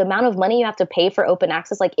the amount of money you have to pay for open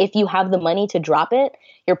access, like if you have the money to drop it,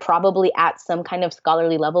 you're probably at some kind of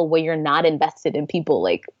scholarly level where you're not invested in people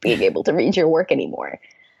like being able to read your work anymore.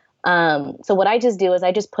 So what I just do is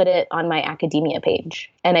I just put it on my academia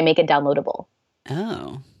page and I make it downloadable.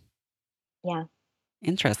 Oh. Yeah.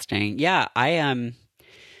 Interesting. Yeah.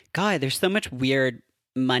 God, there's so much weird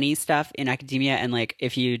money stuff in academia, and like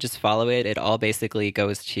if you just follow it, it all basically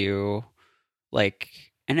goes to like,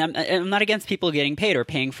 and I'm not against people getting paid or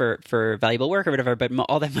paying for valuable work or whatever, but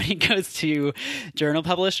all that money goes to journal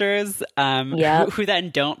publishers who then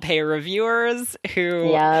don't pay reviewers,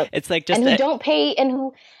 who it's like just and who don't pay,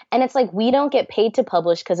 and it's like we don't get paid to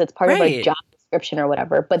publish because it's part of our job description or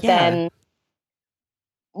whatever, but then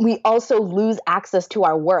we also lose access to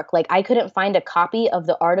our work. Like I couldn't find a copy of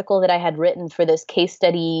the article that I had written for this case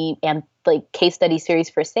study and like case study series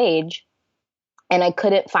for Sage. And I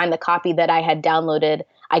couldn't find the copy that I had downloaded.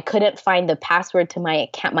 I couldn't find the password to my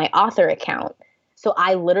account, my author account. So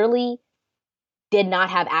I literally did not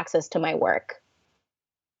have access to my work.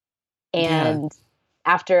 And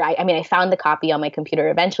after I found the copy on my computer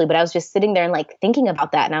eventually, but I was just sitting there and like thinking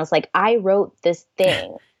about that. And I was like, I wrote this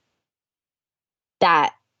thing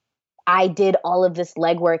that I did all of this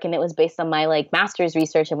legwork and it was based on my like master's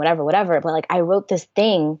research and whatever, but like I wrote this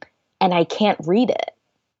thing and I can't read it.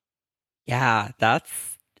 Yeah,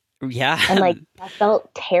 and like that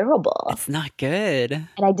felt terrible. It's not good.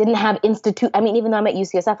 And I didn't have even though I'm at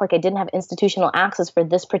UCSF, like I didn't have institutional access for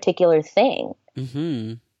this particular thing.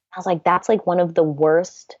 Mm-hmm. I was like, that's like one of the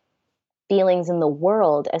worst feelings in the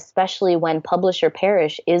world, especially when publish or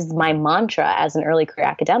perish is my mantra as an early career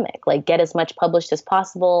academic. Like get as much published as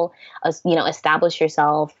possible, establish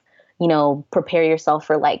yourself, prepare yourself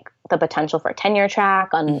for like the potential for a tenure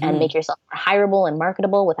track and make yourself hireable and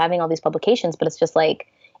marketable with having all these publications. But it's just like,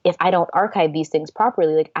 if I don't archive these things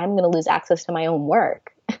properly, like I'm going to lose access to my own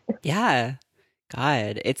work. Yeah.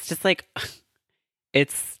 God, it's just like,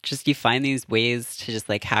 it's just you find these ways to just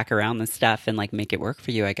like hack around this stuff and like make it work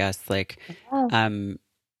for you, I guess. Like, or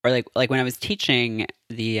like when I was teaching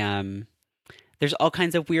there's all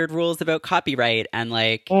kinds of weird rules about copyright and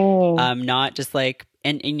like, not just like,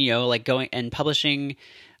 and like going and publishing,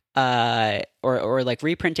 or like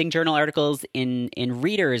reprinting journal articles in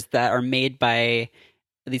readers that are made by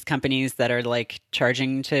these companies that are like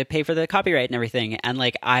charging to pay for the copyright and everything. And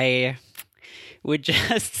like, I would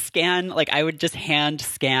just I would just hand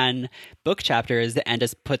scan book chapters and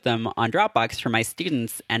just put them on Dropbox for my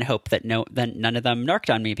students and hope that none of them narked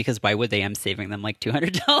on me, because why would they? I'm saving them like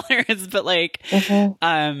 $200. But like,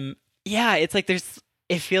 it's like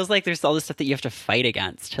it feels like there's all this stuff that you have to fight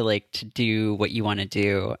against to do what you want to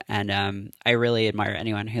do. And I really admire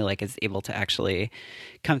anyone who like is able to actually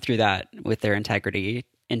come through that with their integrity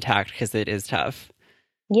intact, because it is tough.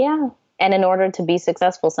 Yeah. And in order to be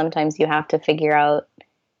successful, sometimes you have to figure out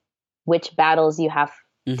which battles you have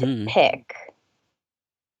to pick.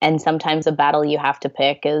 And sometimes a battle you have to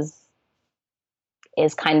pick is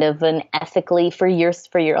kind of an ethically, for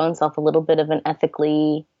your own self, a little bit of an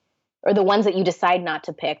ethically, or the ones that you decide not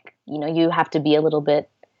to pick, you have to be a little bit,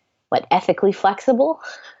 ethically flexible.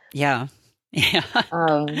 Yeah. Yeah.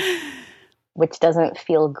 Which doesn't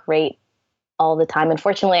feel great all the time.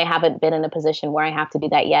 Unfortunately, I haven't been in a position where I have to do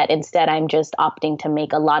that yet. Instead, I'm just opting to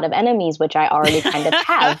make a lot of enemies, which I already kind of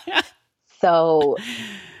have. So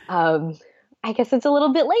I guess it's a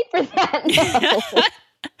little bit late for that.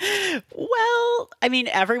 Well, I mean,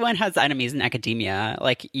 everyone has enemies in academia.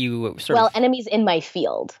 Like you sort of... enemies in my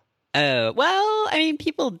field. Oh, well, I mean,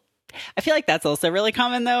 I feel like that's also really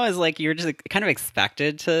common, though, is like you're just kind of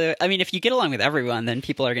expected to... I mean, if you get along with everyone, then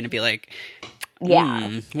people are going to be like...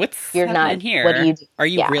 what's you're happening not here? What do you do? Are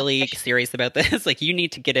you really serious about this? Like, you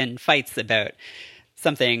need to get in fights about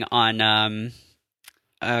something on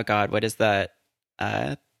oh god, what is that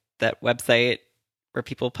that website where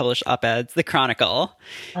people publish op-eds, the Chronicle.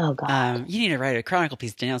 Oh god. You need to write a Chronicle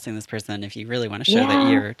piece denouncing this person if you really want to show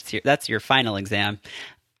that that's your final exam.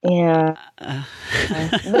 Yeah.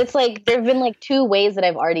 But it's like there have been like two ways that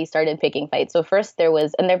I've already started picking fights. So first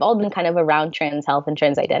and they've all been kind of around trans health and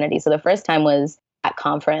trans identity. So the first time was at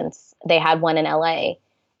conference. They had one in LA.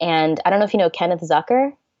 And I don't know if you know Kenneth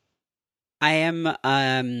Zucker. I am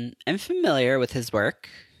I'm familiar with his work.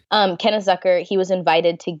 Kenneth Zucker, he was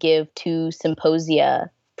invited to give 2 symposia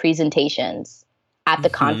presentations at the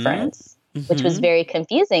conference, which was very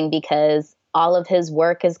confusing because all of his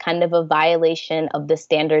work is kind of a violation of the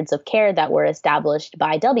standards of care that were established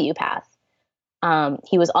by WPATH.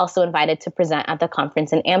 He was also invited to present at the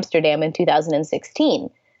conference in Amsterdam in 2016.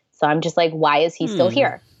 So I'm just like, why is he still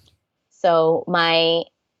here? So my,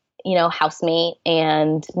 housemate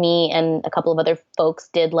and me and a couple of other folks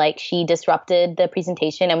she disrupted the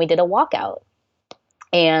presentation and we did a walkout.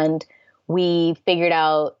 And we figured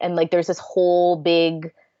out, and there's this whole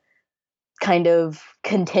big kind of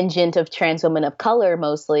contingent of trans women of color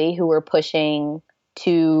mostly who were pushing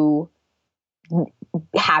to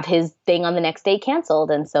have his thing on the next day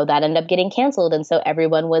canceled. And so that ended up getting canceled. And so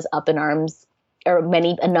everyone was up in arms, or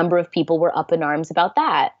a number of people were up in arms about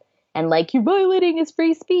that. And you're violating his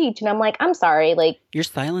free speech. And I'm like, I'm sorry. You're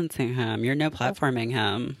silencing him. You're no platforming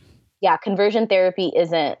him. Yeah. Conversion therapy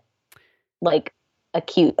isn't a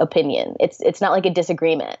cute opinion. It's not like a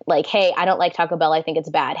disagreement. Hey, I don't like Taco Bell. I think it's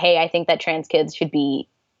bad. Hey, I think that trans kids should be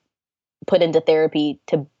put into therapy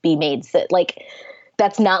to be made sit.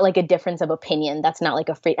 That's not a difference of opinion. That's not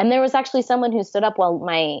a free. And there was actually someone who stood up while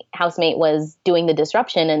my housemate was doing the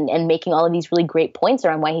disruption and making all of these really great points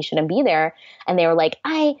around why he shouldn't be there. And they were like,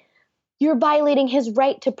 you're violating his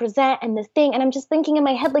right to present and this thing. And I'm just thinking in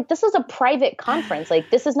my head, this is a private conference.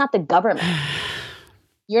 This is not the government.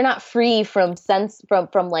 You're not free from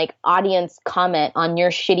audience comment on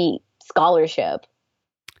your shitty scholarship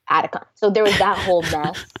so there was that whole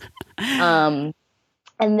mess.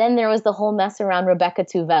 And then there was the whole mess around Rebecca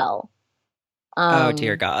Tuvell. Oh,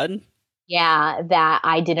 dear God. Yeah, that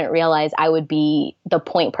I didn't realize I would be the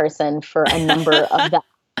point person for a number of the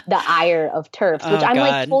ire of TERFs, which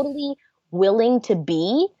I'm totally willing to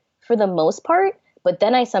be for the most part. But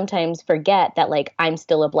then I sometimes forget that I'm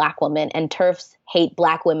still a Black woman and TERFs hate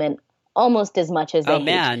Black women almost as much as they hate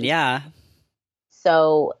man, yeah.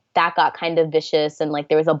 So that got kind of vicious. And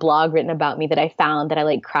there was a blog written about me that I found that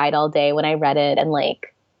I cried all day when I read it. And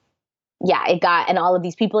and all of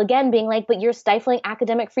these people again being but you're stifling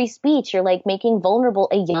academic free speech. You're making vulnerable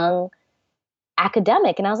a young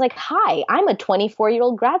academic. And I was like, hi, I'm a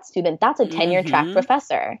 24-year-old grad student. That's a tenure track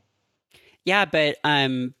professor. Yeah, but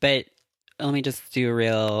let me just do a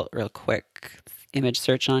real quick image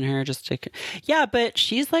search on her but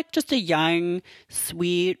she's just a young,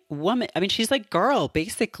 sweet woman. I mean, she's girl,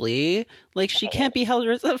 basically. She can't be held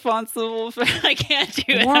responsible for I can't do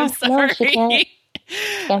it. I'm sorry. No, she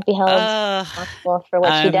can't be held responsible for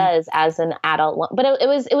what she does as an adult. But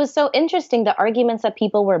it was so interesting, the arguments that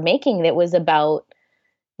people were making that was about,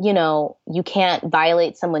 you can't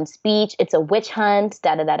violate someone's speech. It's a witch hunt,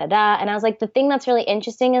 da-da-da-da-da. And I was like, the thing that's really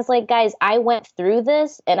interesting is guys, I went through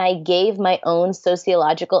this and I gave my own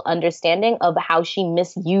sociological understanding of how she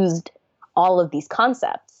misused all of these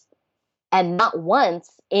concepts. And not once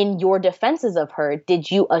in your defenses of her did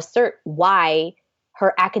you assert why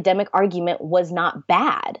her academic argument was not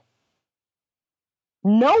bad.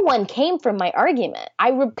 No one came from my argument.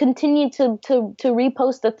 I continued to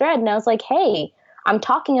repost the thread and I was like, hey, I'm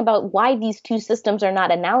talking about why these two systems are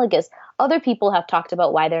not analogous. Other people have talked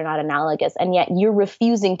about why they're not analogous, and yet you're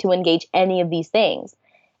refusing to engage any of these things.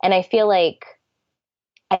 And I feel I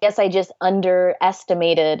guess I just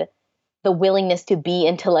underestimated the willingness to be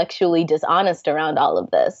intellectually dishonest around all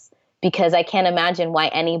of this, because I can't imagine why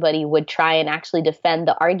anybody would try and actually defend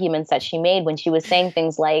the arguments that she made when she was saying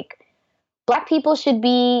things like, Black people should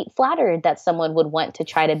be flattered that someone would want to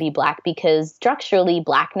try to be Black because structurally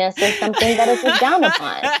Blackness is something that is looked down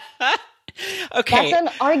upon. Okay.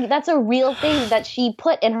 That's a real thing that she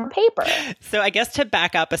put in her paper. So I guess to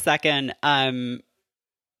back up a second,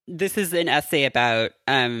 this is an essay about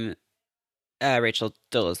Rachel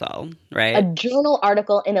Dolezal, right? A journal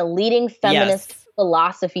article in a leading feminist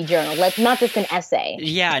philosophy journal. Not just an essay.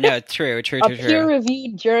 Yeah, no, true. A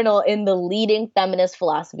peer-reviewed journal in the leading feminist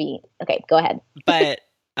philosophy. Okay, go ahead. But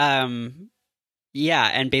yeah,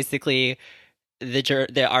 and basically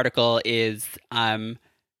the article is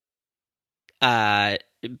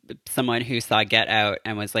someone who saw Get Out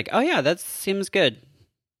and was like, "Oh yeah, that seems good."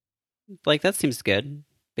 That seems good,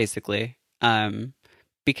 basically.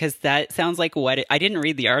 Because that sounds like I didn't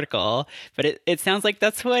read the article, but it sounds like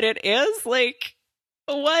that's what it is.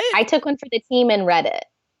 What? I took one for the team and read it.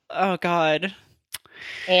 Oh, God.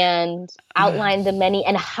 And outlined the many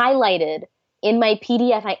and highlighted in my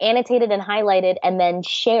PDF. I annotated and highlighted and then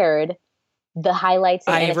shared the highlights.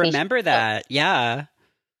 And I remember that. Yeah.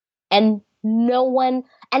 And no one,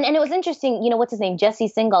 and it was interesting, what's his name? Jesse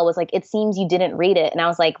Singal was like, it seems you didn't read it. And I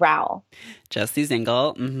was like, Rao. Jesse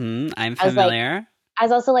Singal. Mm-hmm. I'm familiar. I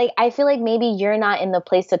was also I feel like maybe you're not in the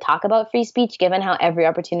place to talk about free speech, given how every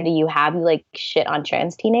opportunity you have, you shit on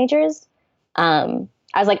trans teenagers. I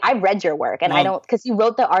was like, I've read your work and I don't, because you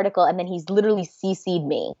wrote the article and then he's literally CC'd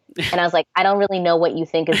me. And I was like, I don't really know what you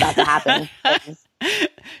think is about to happen.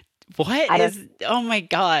 Oh my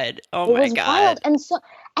God. Oh my God. Wild.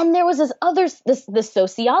 And there was this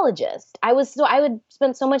sociologist. I would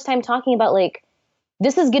spend so much time talking about like,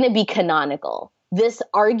 this is going to be canonical. This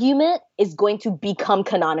argument is going to become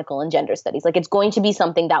canonical in gender studies. Like, it's going to be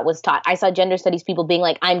something that was taught. I saw gender studies people being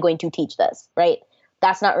like, I'm going to teach this, right?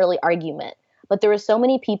 That's not really argument. But there were so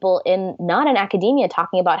many people not in academia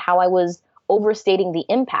talking about how I was overstating the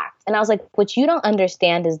impact. And I was like, what you don't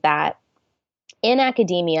understand is that in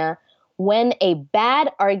academia, when a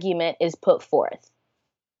bad argument is put forth,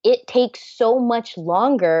 it takes so much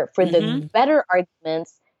longer for the better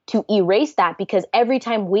arguments to erase that, because every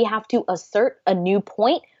time we have to assert a new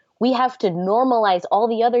point, we have to normalize all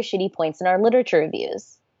the other shitty points in our literature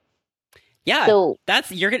reviews. Yeah, so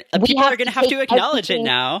people are gonna have to acknowledge it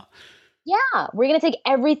now. Yeah, we're gonna take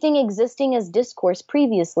everything existing as discourse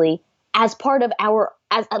previously as part of our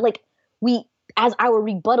our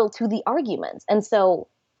rebuttal to the arguments,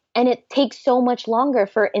 and it takes so much longer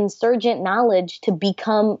for insurgent knowledge to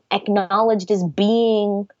become acknowledged as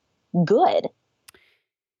being good.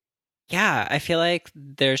 Yeah, I feel like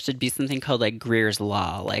there should be something called like Greer's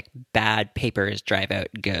Law, like bad papers drive out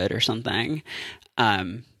good or something,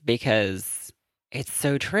 because it's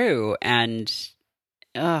so true. And,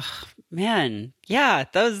 oh, man, yeah,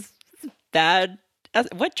 that was bad.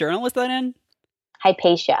 What journal was that in?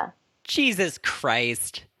 Hypatia. Jesus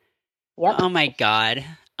Christ. Yep. Oh, my God.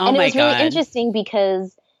 And it was really interesting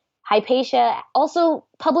because Hypatia also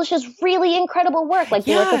publishes really incredible work, like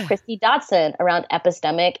the work of Christy Dodson around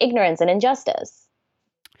epistemic ignorance and injustice.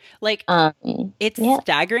 Like, it's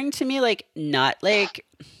staggering to me, like, not like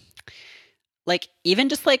even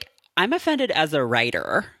just like, I'm offended as a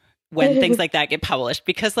writer when things like that get published,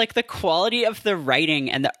 because like the quality of the writing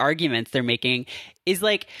and the arguments they're making is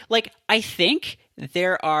like I think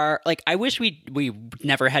there are, like, I wish we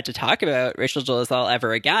never had to talk about Rachel Dolezal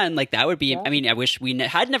ever again. Like, that would be, I mean, I wish we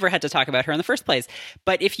had never had to talk about her in the first place.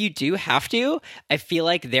 But if you do have to, I feel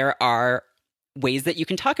like there are ways that you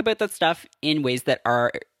can talk about that stuff in ways that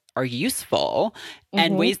are useful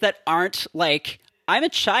and ways that aren't like, I'm a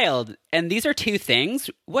child and these are two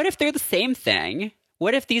things. What if they're the same thing?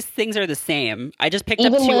 What if these things are the same? I just picked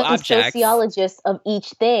up two objects. Even when sociologists of each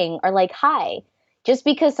thing are like, hi, just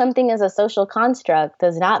because something is a social construct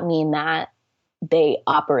does not mean that they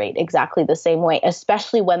operate exactly the same way,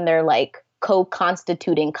 especially when they're like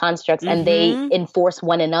co-constituting constructs and they enforce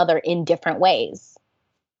one another in different ways.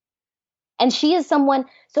 And she is someone,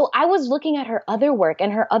 so I was looking at her other work,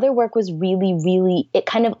 and her other work was really, really, it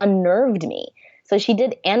kind of unnerved me. So she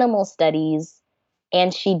did animal studies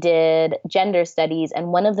and she did gender studies. And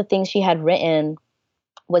one of the things she had written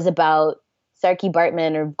was about Saartjie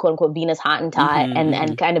Baartman, or quote unquote Venus Hottentot,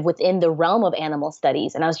 and kind of within the realm of animal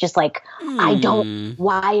studies. And I was just like,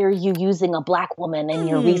 why are you using a Black woman in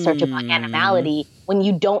your research about animality when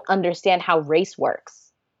you don't understand how race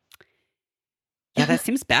works? Yeah, that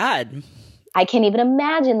seems bad. I can't even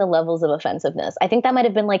imagine the levels of offensiveness. I think that might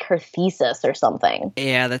have been like her thesis or something.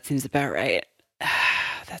 Yeah, that seems about right.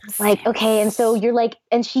 That's like, okay, and so you're like,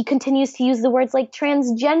 and she continues to use the words like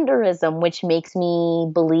transgenderism, which makes me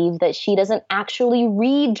believe that she doesn't actually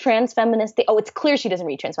read transfeminist theory. Oh, it's clear she doesn't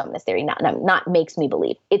read transfeminist theory. Not makes me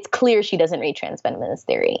believe. It's clear she doesn't read transfeminist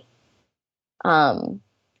theory.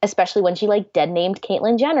 Especially when she like dead named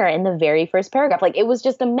Caitlyn Jenner in the very first paragraph. Like, it was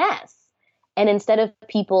just a mess. And instead of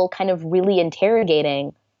people kind of really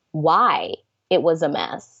interrogating why it was a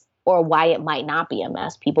mess, or why it might not be a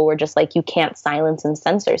mess, people were just like, you can't silence and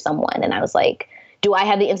censor someone. And I was like, do I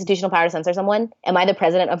have the institutional power to censor someone? Am I the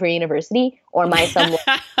president of her university? Or am I some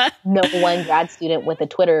no one grad student with a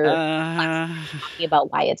Twitter talking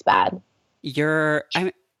about why it's bad?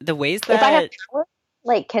 The ways that... If I have power,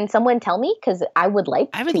 like, can someone tell me? Because I would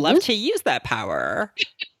love to use that power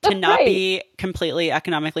to not be completely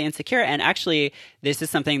economically insecure. And actually, this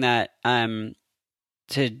is something that,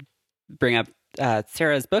 to bring up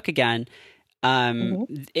Sarah's book again,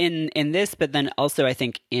 in this, but then also I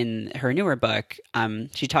think in her newer book,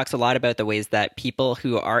 she talks a lot about the ways that people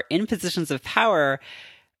who are in positions of power,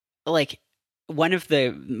 like, one of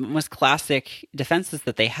the most classic defenses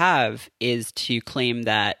that they have is to claim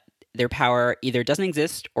that their power either doesn't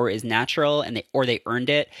exist or is natural, and they earned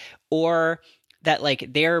it, or that like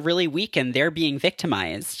they're really weak and they're being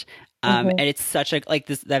victimized. And it's such a like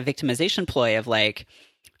that victimization ploy of like,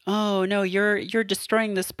 oh no, you're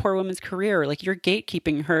destroying this poor woman's career, like you're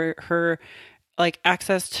gatekeeping her like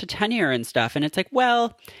access to tenure and stuff. And it's like,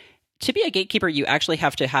 well, to be a gatekeeper, you actually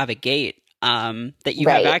have to have a gate that you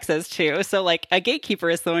have access to. So like a gatekeeper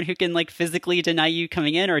is someone who can like physically deny you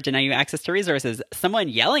coming in or deny you access to resources. Someone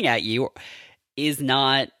yelling at you is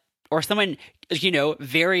not, or someone,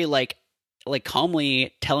 very like like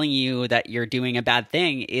calmly telling you that you're doing a bad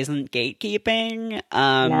thing isn't gatekeeping.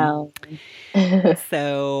 No.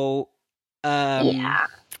 So Yeah.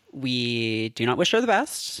 we do not wish her the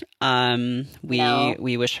best. No.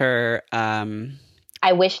 We wish her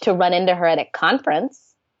I wish to run into her at a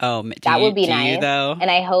conference. oh, That would be do you nice. though? And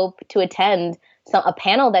I hope to attend a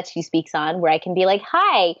panel that she speaks on where I can be like,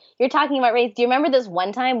 "Hi, you're talking about race. Do you remember this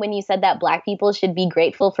one time when you said that Black people should be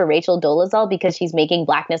grateful for Rachel Dolezal because she's making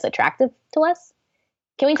Blackness attractive to us?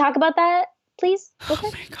 Can we talk about that, please?" Okay.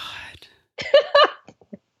 Oh my god.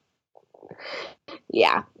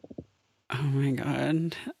 Yeah. Oh my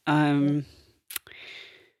god.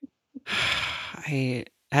 I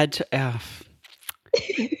had to.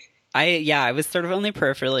 I was sort of only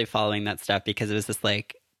peripherally following that stuff because it was just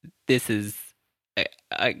like, this is,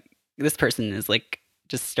 this person is like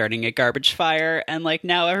just starting a garbage fire, and like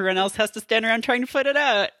now everyone else has to stand around trying to put it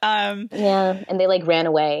out. Yeah, and they like ran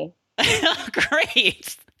away.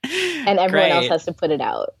 Great. And everyone else has to put it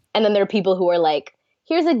out. And then there are people who are like,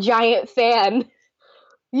 "Here's a giant fan.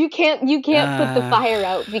 You can't put the fire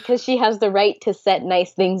out because she has the right to set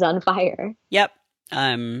nice things on fire." Yep.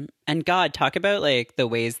 And God, talk about like the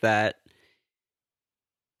ways that,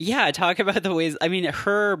 talk about the ways, I mean,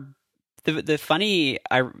 the funny,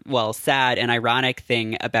 sad and ironic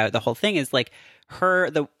thing about the whole thing is like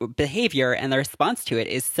the behavior and the response to it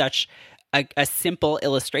is such a simple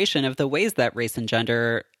illustration of the ways that race and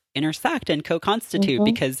gender intersect and co-constitute,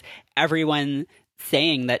 because everyone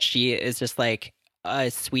saying that she is just like a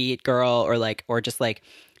sweet girl or just like,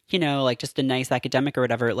 like just a nice academic or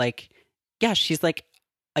whatever, like, yeah, she's like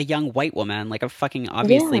a young white woman, like a fucking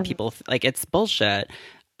obviously people like it's bullshit.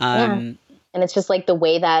 And it's just like the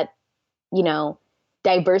way that,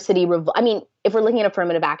 diversity. I mean, if we're looking at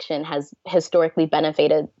affirmative action, has historically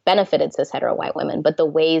benefited cis hetero white women, but the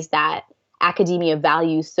ways that academia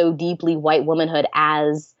values so deeply white womanhood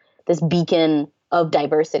as this beacon of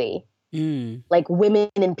diversity, like women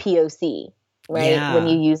in POC, right? Yeah. When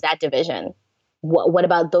you use that division, what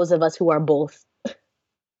about those of us who are both?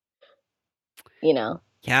 Yeah.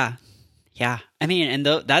 I mean, and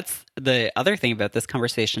that's the other thing about this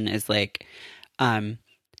conversation is like,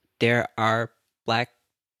 there are Black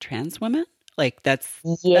trans women. Like that's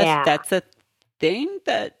a thing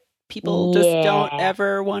that people just don't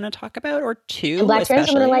ever want to talk about, or and Black trans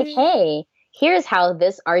women are like, "Hey, here's how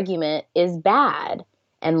this argument is bad,"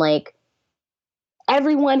 and like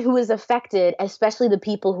everyone who is affected, especially the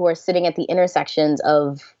people who are sitting at the intersections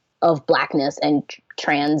of Blackness and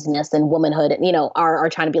transness and womanhood, are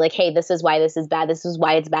trying to be like, "Hey, this is why this is bad. This is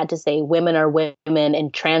why it's bad to say women are women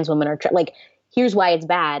and trans women are like, here's why it's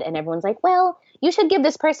bad." And everyone's like, "Well, you should give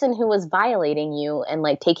this person who was violating you and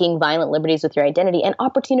like taking violent liberties with your identity an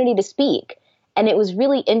opportunity to speak." And it was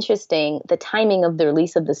really interesting, the timing of the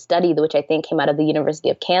release of the study, which I think came out of the University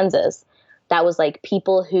of Kansas, that was like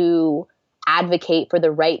people who advocate for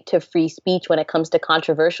the right to free speech when it comes to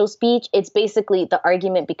controversial speech. It's basically the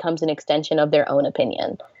argument becomes an extension of their own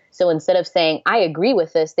opinion. So instead of saying, "I agree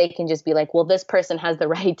with this," they can just be like, "Well, this person has the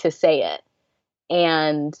right to say it."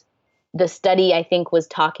 And the study, I think, was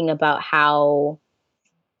talking about how,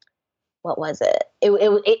 what was it? It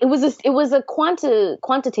was a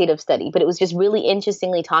quantitative study, but it was just really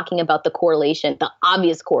interestingly talking about the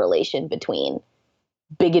obvious correlation between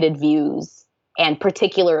bigoted views and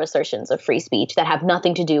particular assertions of free speech that have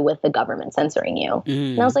nothing to do with the government censoring you.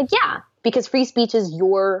 And I was like, yeah, because free speech is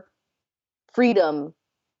your freedom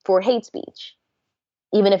for hate speech,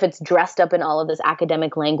 even if it's dressed up in all of this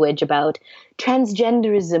academic language about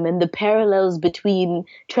transgenderism and the parallels between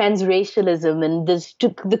transracialism and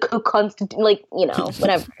the co-constitute, like,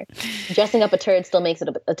 whatever. Dressing up a turd still makes it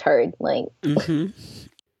a turd. Like, God,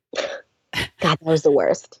 that was the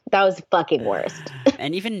worst. That was fucking worst.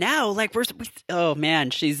 And even now, like oh man,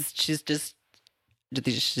 she's just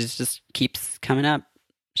keeps coming up.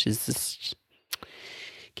 She's just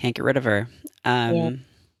can't get rid of her.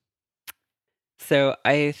 So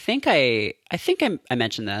I think I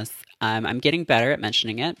mentioned this. I'm getting better at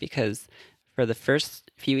mentioning it because for the first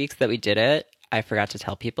few weeks that we did it, I forgot to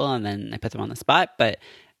tell people and then I put them on the spot. But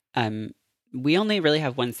we only really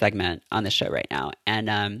have one segment on the show right now, and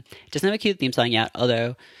it doesn't have a cute theme song yet.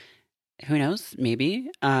 Although, who knows? Maybe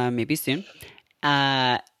soon.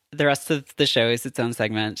 The rest of the show is its own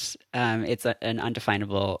segment. It's an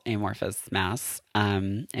undefinable amorphous mass,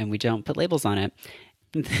 and we don't put labels on it.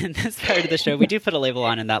 This part of the show, we do put a label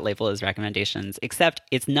on, and that label is recommendations. Except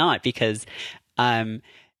it's not, because on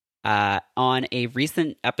a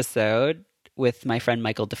recent episode with my friend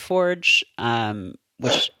Michael DeForge,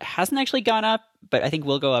 which hasn't actually gone up but I think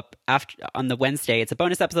will go up after on the Wednesday. It's a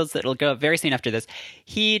bonus episode, so it'll go up very soon after this.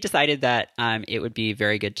 He decided that it would be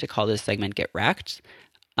very good to call this segment "Get Wrecked,"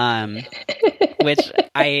 which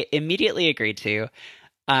I immediately agreed to.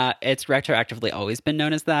 It's retroactively always been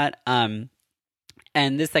known as that. And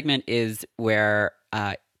this segment is where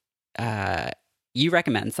you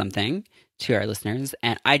recommend something to our listeners,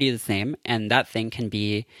 and I do the same. And that thing can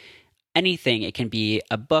be anything. It can be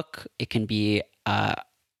a book. It can be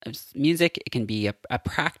music. It can be a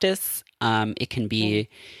practice. It can be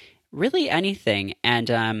really anything. And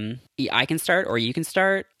I can start, or you can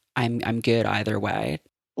start. I'm good either way.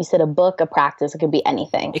 You said a book, a practice. It could be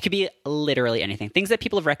anything. It could be literally anything. Things that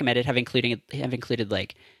people have recommended have included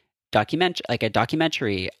like a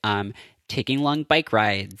documentary, taking long bike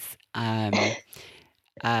rides,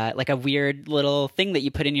 like a weird little thing that you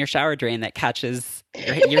put in your shower drain that catches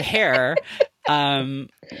your hair.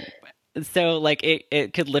 So like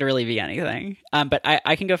it could literally be anything. But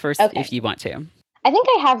I can go first if you want to. I think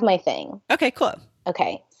I have my thing. Okay, cool.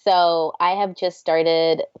 Okay. So I have just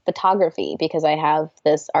started photography because I have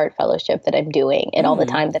this art fellowship that I'm doing in all the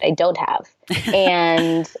time that I don't have.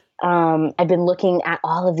 And I've been looking at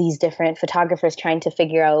all of these different photographers trying to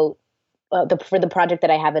figure out for the project that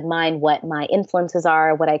I have in mind, what my influences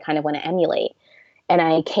are, what I kind of want to emulate. And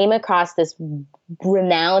I came across this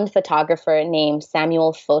renowned photographer named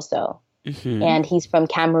Samuel Fosso, and he's from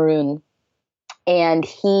Cameroon. And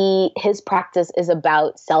his practice is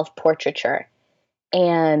about self-portraiture.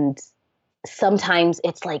 And sometimes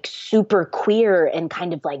it's like super queer and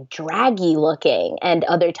kind of like draggy looking. And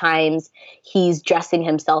other times he's dressing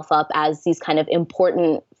himself up as these kind of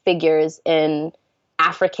important figures in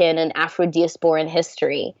African and Afro-diasporan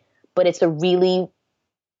history. But it's a really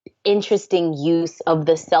interesting use of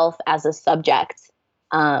the self as a subject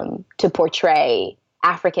to portray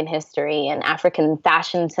African history and African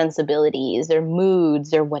fashion sensibilities or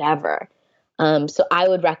moods or whatever. So I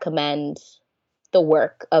would recommend the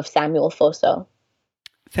work of Samuel Fosso.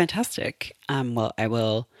 Fantastic. Well, I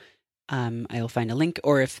will find a link,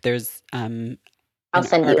 or if there's I'll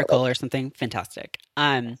send an article or something. Fantastic.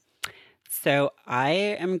 So I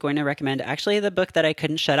am going to recommend actually the book that I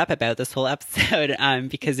couldn't shut up about this whole episode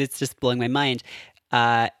because it's just blowing my mind.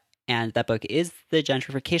 And that book is The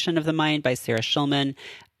Gentrification of the Mind by Sarah Schulman.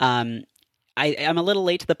 I'm a little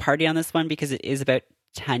late to the party on this one because it is about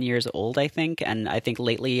 10 years old, I think. And I think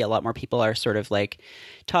lately a lot more people are sort of like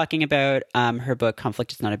talking about her book,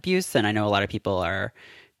 Conflict is Not Abuse. And I know a lot of people are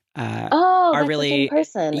really the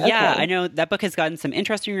same person. Yeah, okay. I know that book has gotten some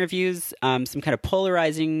interesting reviews, some kind of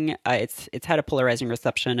polarizing. It's had a polarizing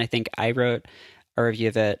reception. I think I wrote a review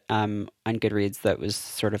of it on Goodreads that was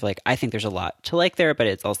sort of like, I think there's a lot to like there, but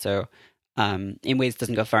it's also in ways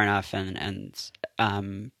doesn't go far enough. And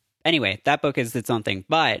anyway, that book is its own thing.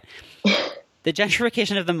 But The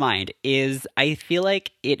Gentrification of the Mind is, I feel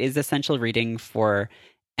like it is essential reading for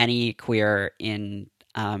any queer in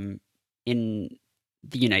the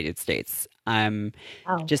United States.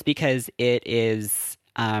 Just because it is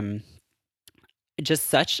just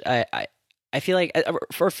such I feel like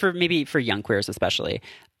for maybe for young queers especially,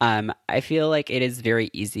 I feel like it is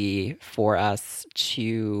very easy for us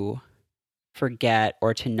to forget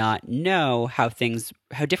or to not know how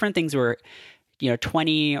different things were,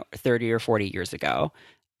 20, 30 or 40 years ago.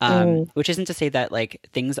 Which isn't to say that like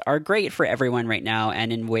things are great for everyone right now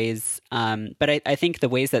and in ways, but I think the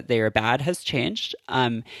ways that they are bad has changed.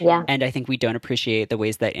 And I think we don't appreciate the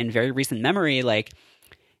ways that in very recent memory, like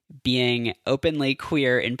being openly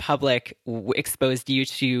queer in public exposed you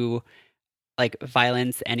to like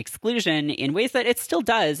violence and exclusion in ways that it still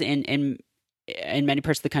does in many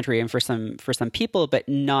parts of the country and for some people, but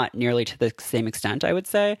not nearly to the same extent, I would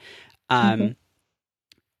say.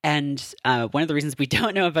 And one of the reasons we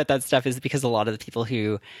don't know about that stuff is because a lot of the people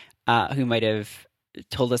who might have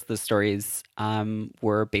told us the stories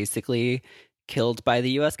were basically killed by the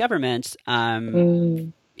U.S. government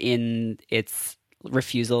in its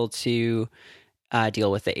refusal to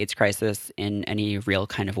deal with the AIDS crisis in any real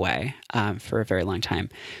kind of way for a very long time.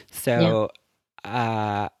 So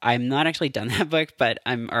I'm not actually done that book, but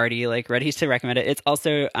I'm already like ready to recommend it. It's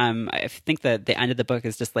also I think that the end of the book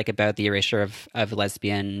is just like about the erasure of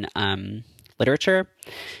lesbian literature,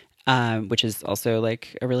 which is also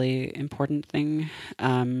like a really important thing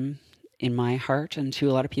in my heart and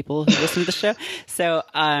to a lot of people who listen to the show. So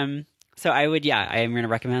I am going to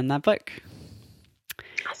recommend that book.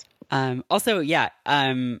 Also,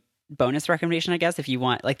 bonus recommendation, I guess, if you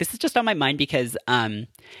want. Like, this is just on my mind because I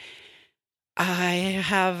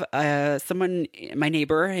have someone, my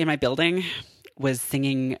neighbor in my building was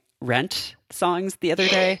singing Rent songs the other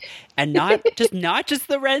day, and not just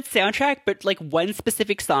the Rent soundtrack, but like one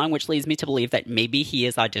specific song, which leads me to believe that maybe he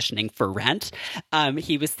is auditioning for Rent.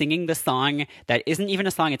 He was singing the song that isn't even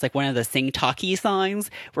a song; it's like one of the sing talkie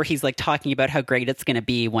songs where he's like talking about how great it's going to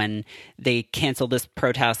be when they cancel this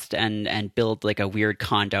protest and build like a weird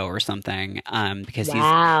condo or something. Because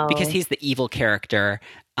he's the evil character,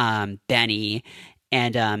 Benny,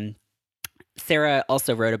 and Sarah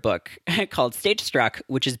also wrote a book called Stage Struck,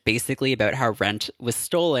 which is basically about how Rent was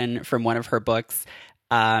stolen from one of her books,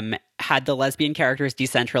 had the lesbian characters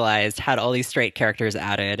decentralized, had all these straight characters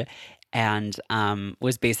added, and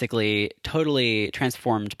was basically totally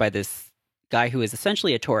transformed by this guy who is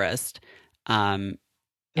essentially a tourist, and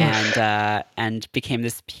became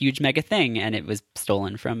this huge mega thing, and it was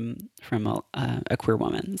stolen from a queer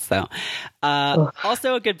woman. So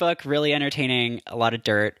also a good book, really entertaining, a lot of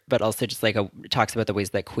dirt, but also just like talks about the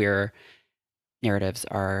ways that queer narratives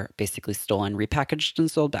are basically stolen, repackaged, and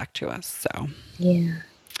sold back to us. So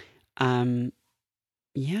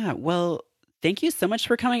well, thank you so much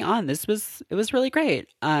for coming on. It was really great.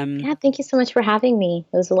 Thank you so much for having me.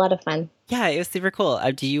 It was a lot of fun. Yeah, it was super cool.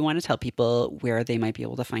 Do you want to tell people where they might be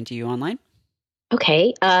able to find you online?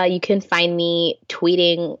 Okay. You can find me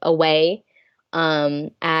tweeting away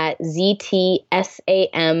at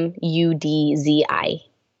ZTSAMUDZI.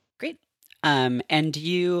 Great. And do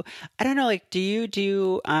you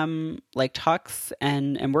do like talks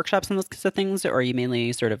and workshops and those kinds of things, or are you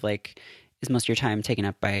mainly sort of like, is most of your time taken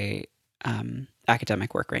up by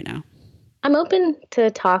academic work right now? I'm open to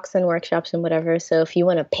talks and workshops and whatever. So if you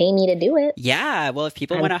want to pay me to do it. Yeah. Well, if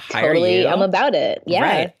people want to hire you. I'm about it. Yeah.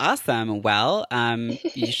 Right. Awesome. Well,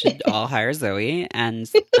 you should all hire Zoe. And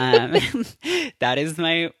that is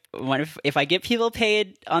my one. If I get people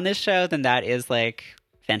paid on this show, then that is like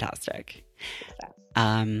fantastic.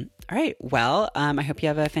 All right. Well, I hope you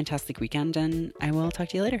have a fantastic weekend, and I will talk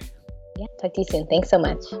to you later. Yeah. Talk to you soon. Thanks so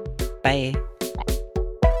much. Bye.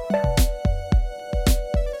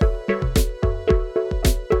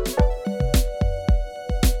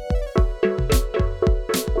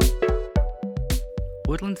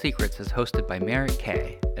 Woodland Secrets is hosted by Merritt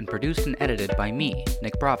Kay and produced and edited by me,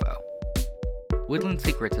 Nick Bravo. Woodland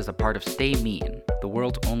Secrets is a part of Stay Mean, the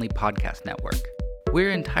world's only podcast network.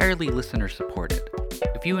 We're entirely listener-supported.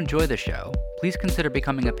 If you enjoy the show, please consider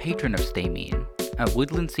becoming a patron of Stay Mean at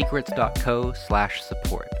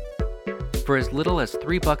woodlandsecrets.co/support. For as little as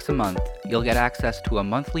 $3 a month, you'll get access to a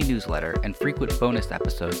monthly newsletter and frequent bonus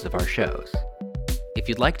episodes of our shows. If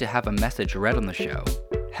you'd like to have a message read on the show,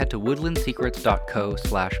 head to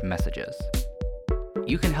woodlandsecrets.co/messages.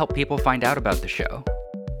 You can help people find out about the show.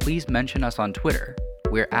 Please mention us on Twitter.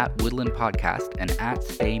 We're at Woodland Podcast and at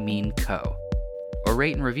Stay Mean Co. Or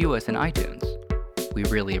rate and review us in iTunes. We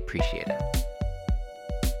really appreciate it.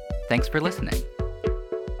 Thanks for listening.